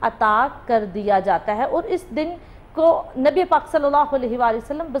عطا کر دیا جاتا ہے۔ اور اس دن کو نبی پاک صلی اللہ علیہ وآلہ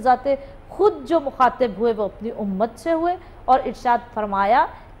وسلم بذات خود جو مخاطب ہوئے وہ اپنی امت سے ہوئے، اور ارشاد فرمایا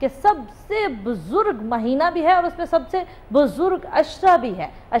کہ سب سے بزرگ مہینہ بھی ہے اور اس میں سب سے بزرگ عشرہ بھی ہے،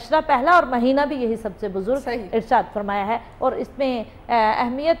 عشرہ پہلا اور مہینہ بھی یہی سب سے بزرگ ارشاد فرمایا ہے۔ اور اس میں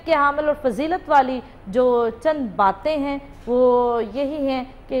اہمیت کے حامل اور فضیلت والی جو چند باتیں ہیں وہ یہی ہیں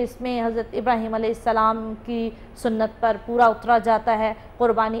کہ اس میں حضرت ابراہیم علیہ السلام کی سنت پر پورا اترا جاتا ہے،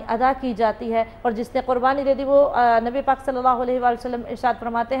 قربانی ادا کی جاتی ہے، اور جس نے قربانی دے دی وہ نبی پاک صلی اللہ علیہ وآلہ وسلم ارشاد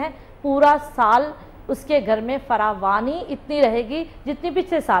فرماتے ہیں پورا سال اس کے گھر میں فراوانی اتنی رہے گی جتنی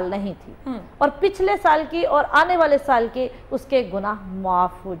پچھلے سال نہیں تھی، اور پچھلے سال کی اور آنے والے سال کے اس کے گناہ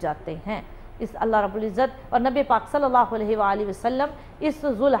معاف ہو جاتے ہیں۔ اس اللہ رب العزت اور نبی پاک صلی اللہ علیہ وآلہ وسلم اس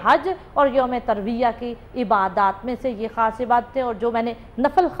ذوالحج اور یوم ترویہ کی عبادات میں سے یہ خاص عبادتیں، اور جو میں نے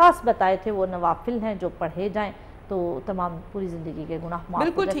نفل خاص بتائے تھے وہ نوافل ہیں جو پڑھے جائیں تو تمام پوری زندگی کے گناہ معاف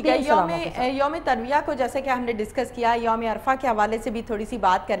ہو جاتے ہیں۔ بالکل ٹھیک ہے۔ یوم ترویہ کو جیسے کہ ہم نے ڈسکس کیا، یوم عرفہ کے حوالے سے بھی تھوڑی سی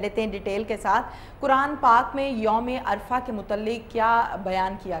بات کر لیتے ہیں ڈیٹیل کے ساتھ۔ قرآن پاک میں یوم عرفہ کے متعلق کیا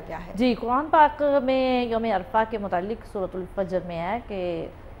بیان کیا گیا ہے؟ جی، قرآن پاک میں یوم عرفہ کے متعلق سورۃ الفجر میں ہے کہ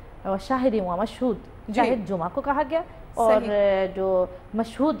شاہد و مشہود، شاہد جمعہ کو کہا گیا اور جو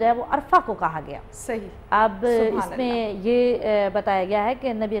مشہود ہے وہ عرفہ کو کہا گیا۔ صحیح۔ اب اس میں یہ بتایا گیا ہے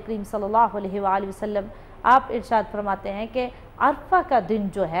کہ نبی کریم صلی اللہ علیہ وآلہ وسلم آپ ارشاد فرماتے ہیں کہ عرفہ کا دن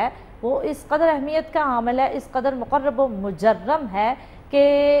جو ہے وہ اس قدر اہمیت کا حامل ہے، اس قدر مقرب و مجرم ہے کہ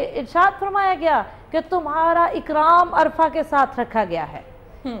ارشاد فرمایا گیا کہ تمہارا اکرام عرفہ کے ساتھ رکھا گیا ہے،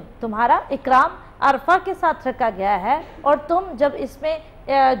 تمہارا اکرام عرفہ کے ساتھ رکھا گیا ہے، اور تم جب اس میں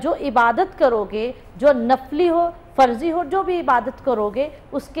جو عبادت کرو گے، جو نفلی ہو فرضی ہو، جو بھی عبادت کرو گے،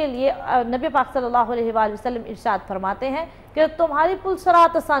 اس کے لیے نبی پاک صلی اللہ علیہ وآلہ وسلم ارشاد فرماتے ہیں کہ تمہاری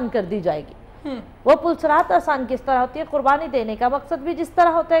پلسرات آسان کر دی جائے گی۔ وہ پلسرات آسان کس طرح ہوتی ہے؟ قربانی دینے کا مقصد بھی جس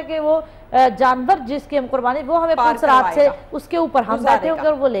طرح ہوتا ہے کہ وہ جانور جس کی ہم قربانی، وہ ہمیں پلسرات سے اس کے اوپر ہم بیٹھے ہوں گے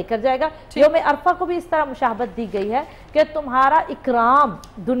اور وہ لے کر جائے گا۔ یوم عرفہ کو بھی اس طرح مشابہت دی گئی ہے کہ تمہارا اکرام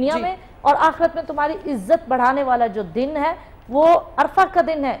دنیا میں اور آخرت میں تمہاری عزت بڑھانے والا جو دن ہے وہ عرفہ کا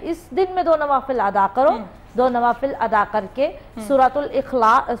دن ہے۔ اس دن میں 2 نوافل ادا کرو، 2 نوافل ادا کر کے سورۃ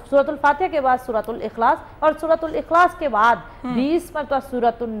الفاتحہ کے بعد سورۃ الاخلاص اور سورۃ الاخلاص کے بعد 20 مرتبہ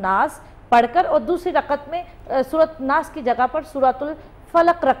سورۃ الناس پڑھ کر، اور دوسری رکعت میں سورۃ الناس کی جگہ پر سورۃ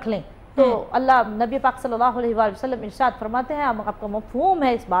الفلق رکھ لیں تو اللہ نبی پاک صلی اللہ علیہ وآلہ وسلم ارشاد فرماتے ہیں، آپ کا مفہوم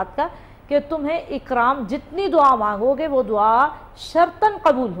ہے اس بات کا کہ تمہیں اکرام جتنی دعا مانگو گے وہ دعا شرطاً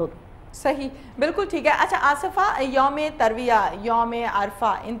قبول ہوگی۔ صحیح، بالکل ٹھیک ہے۔ اچھا آصفہ، یوم ترویہ، یوم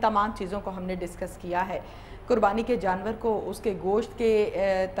عرفہ، ان تمام چیزوں کو ہم نے ڈسکس کیا ہے، قربانی کے جانور کو، اس کے گوشت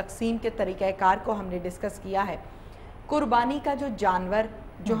کے تقسیم کے طریقہ کار کو ہم نے ڈسکس کیا ہے۔ قربانی کا جو جانور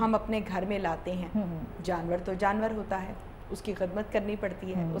جو ہم اپنے گھر میں لاتے ہیں، جانور تو جانور ہوتا ہے، اس کی خدمت کرنی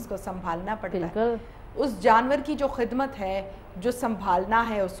پڑتی ہے، اس کو سنبھالنا پڑتا ہے۔ اس جانور کی جو خدمت ہے، جو سنبھالنا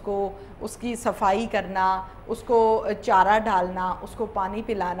ہے اس کو، اس کی صفائی کرنا، اس کو چارہ ڈالنا، اس کو پانی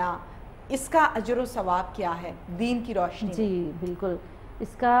پلانا، اس کا اجر و ثواب کیا ہے دین کی روشنی میں؟ جی بالکل،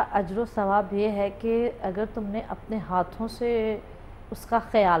 اس کا اجر و ثواب یہ ہے کہ اگر تم نے اپنے ہاتھوں سے اس کا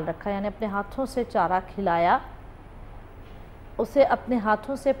خیال رکھا، یعنی اپنے ہاتھوں سے چارہ کھلایا، اسے اپنے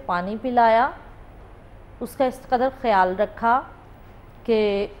ہاتھوں سے پانی پلایا، اس کا اس قدر خیال رکھا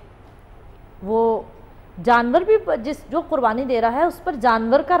کہ وہ جانور بھی جو قربانی دے رہا ہے اس پر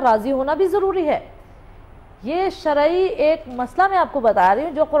جانور کا راضی ہونا بھی ضروری ہے۔ یہ شرعی ایک مسئلہ میں آپ کو بتا رہی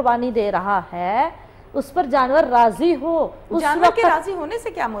ہوں، جو قربانی دے رہا ہے اس پر جانور راضی ہو۔ جانور کے راضی ہونے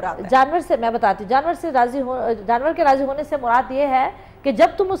سے کیا مراد ہے؟ جانور سے میں بتاتی ہوں، جانور کے راضی ہونے سے مراد یہ ہے کہ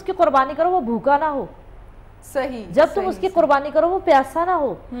جب تم اس کی قربانی کرو وہ بھوکا نہ ہو، صحیح، جب تم اس کی قربانی کرو وہ پیاسا نہ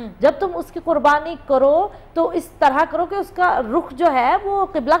ہو، جب تم اس کی قربانی کرو تو اس طرح کرو کہ اس کا رخ جو ہے وہ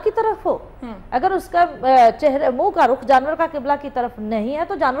قبلہ کی طرف ہو، اگر اس کا چہرے منہ کا رخ جانور کا قبلہ کی طرف نہیں ہے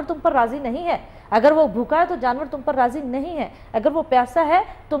تو جانور تم پر راضی نہیں ہے. اگر وہ بھوکا ہے تو جانور تم پر راضی نہیں ہے. اگر وہ پیاسا ہے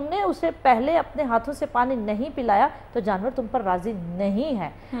تم نے اسے پہلے اپنے ہاتھوں سے پانی نہیں پلایا تو جانور تم پر راضی نہیں ہے.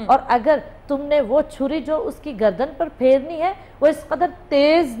 اور اگر تم نے وہ چھری جو اس کی گردن پر پھیرنی ہے وہ اس قدر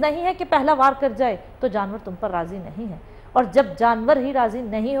تیز نہیں ہے کہ پہلا وار کر جائے تو جانور تم پر راضی نہیں ہے. اور جب جانور ہی راضی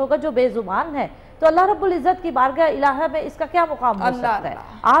نہیں ہوگا جو بے زبان ہے تو اللہ رب العزت کی بارگاہ الہہ میں اس کا کیا مقام ہو سکتا ہے.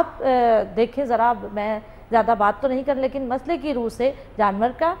 آپ دیکھیں ذرا, میں زیادہ بات تو نہیں کر, لیکن مسئلے کی روح سے جانور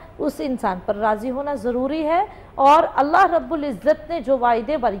کا اس انسان پر راضی ہونا ضروری ہے, اور اللہ رب العزت نے جو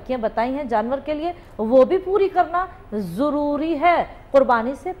وعدے باریکیاں بتائی ہیں جانور کے لیے وہ بھی پوری کرنا ضروری ہے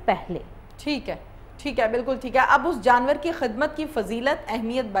قربانی سے پہلے. ٹھیک ہے, ٹھیک ہے, بالکل ٹھیک ہے. اب اس جانور کی خدمت کی فضیلت,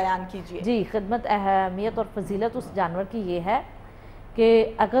 اہمیت بیان کیجئے. جی, خدمت, اہمیت اور فضیلت اس جانور کی یہ ہے کہ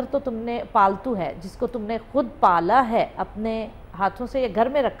اگر تو تم نے پالتو ہے جس کو تم نے خود پالا ہے, اپنے ہاتھوں سے یا گھر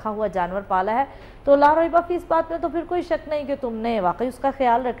میں رکھا ہوا جانور پالا ہے, تو لا ریب فی اس بات میں تو پھر کوئی شک نہیں کہ تم نے واقعی اس کا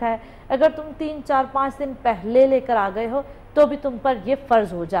خیال رکھا ہے. اگر تم 3, 4, 5 دن پہلے لے کر آ گئے ہو تو بھی تم پر یہ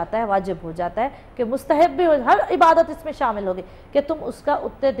فرض ہو جاتا ہے, واجب ہو جاتا ہے کہ مستحب بھی ہو, ہر عبادت اس میں شامل ہوگی کہ تم اس کا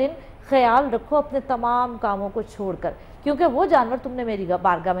اتنے دن خیال رکھو اپنے تمام کاموں کو چھوڑ کر, کیونکہ وہ جانور تم نے میری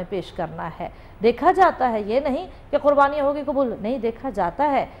بارگاہ میں پیش کرنا ہے. دیکھا جاتا ہے, یہ نہیں کہ قربانیاں ہوگی قبول نہیں, دیکھا جاتا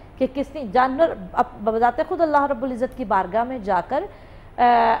ہے کہ کسی جانور بذات خود اللہ رب العزت کی بارگاہ میں جا کر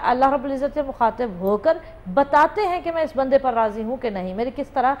اللہ رب العزت سے مخاطب ہو کر بتاتے ہیں کہ میں اس بندے پر راضی ہوں کہ نہیں, میری کس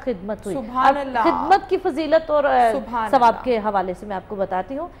طرح خدمت ہوئی. سبحان اللہ. خدمت کی فضیلت اور ثواب کے حوالے سے میں آپ کو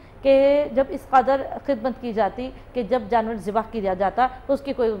بتاتی ہوں کہ جب اس قدر خدمت کی جاتی کہ جب جانور ذبح کیا جاتا تو اس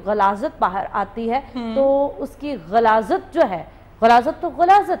کی کوئی غلاظت باہر آتی ہے تو اس کی غلاظت جو ہے, غلاظت تو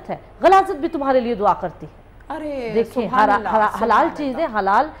غلاظت ہے, غلاظت بھی تمہارے لیے دعا کرتی ہے. دیکھیں حلال چیزیں,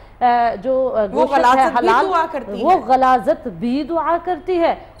 حلال جو گوشت ہے حلال, وہ غلاظت بھی دعا کرتی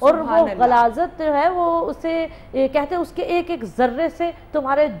ہے, اور وہ غلاظت جو ہے وہ اسے کہتے ہیں اس کے ایک ایک ذرے سے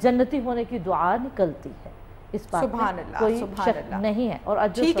تمہارے جنتی ہونے کی دعا نکلتی ہے. اس بات میں کوئی شک نہیں ہے. اور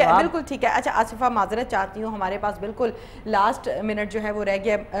ٹھیک ہے, بالکل ٹھیک ہے. اچھا آصفہ, معذرت چاہتی ہوں, ہمارے پاس بالکل لاسٹ منٹ جو ہے وہ رہ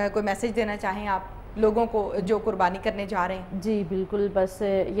گیا, کوئی میسج دینا چاہیں آپ لوگوں کو جو قربانی کرنے جا رہے ہیں؟ جی بالکل, بس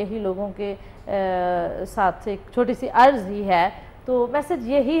یہی لوگوں کے ساتھ ایک چھوٹی سی عرض ہی ہے. تو میسج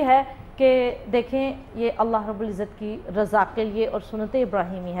یہی ہے کہ دیکھیں یہ اللہ رب العزت کی رضا کے لیے اور سنت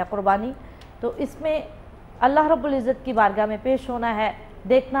ابراہیمی ہے قربانی, تو اس میں اللہ رب العزت کی بارگاہ میں پیش ہونا ہے,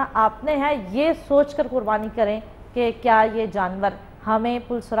 دیکھنا آپ نے ہے, یہ سوچ کر قربانی کریں کہ کیا یہ جانور ہمیں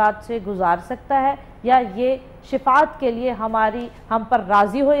پلسرات سے گزار سکتا ہے یا یہ شفاعت کے لیے ہم پر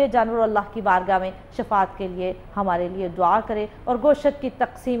راضی ہو یہ جانور, اللہ کی بارگاہ میں شفاعت کے لیے ہمارے لیے دعا کرے. اور گوشت کی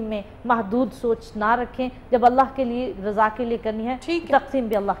تقسیم میں محدود سوچ نہ رکھیں, جب اللہ کے لیے رضا کے لیے کرنی ہے تقسیم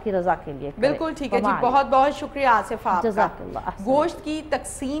بھی اللہ کی رضا کے لیے کریں. بالکل ٹھیک ہے جی, بہت بہت شکریہ آصف آپ کا. گوشت کی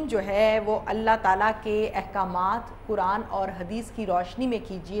تقسیم جو ہے وہ اللہ تعالیٰ کے احکامات قرآن اور حدیث کی روشنی میں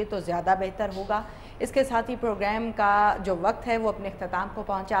کیجئے تو زیادہ بہتر ہوگا. اس کے ساتھ ہی پروگرام کا جو وقت ہے وہ اپنے اختتام کو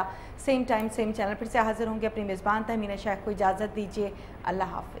پہنچا. سیم ٹائم سیم چینل پھر سے حاضر ہوں گے. اپنی میزبان تہمینہ شیخ کو اجازت دیجیے.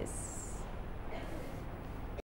 اللہ حافظ.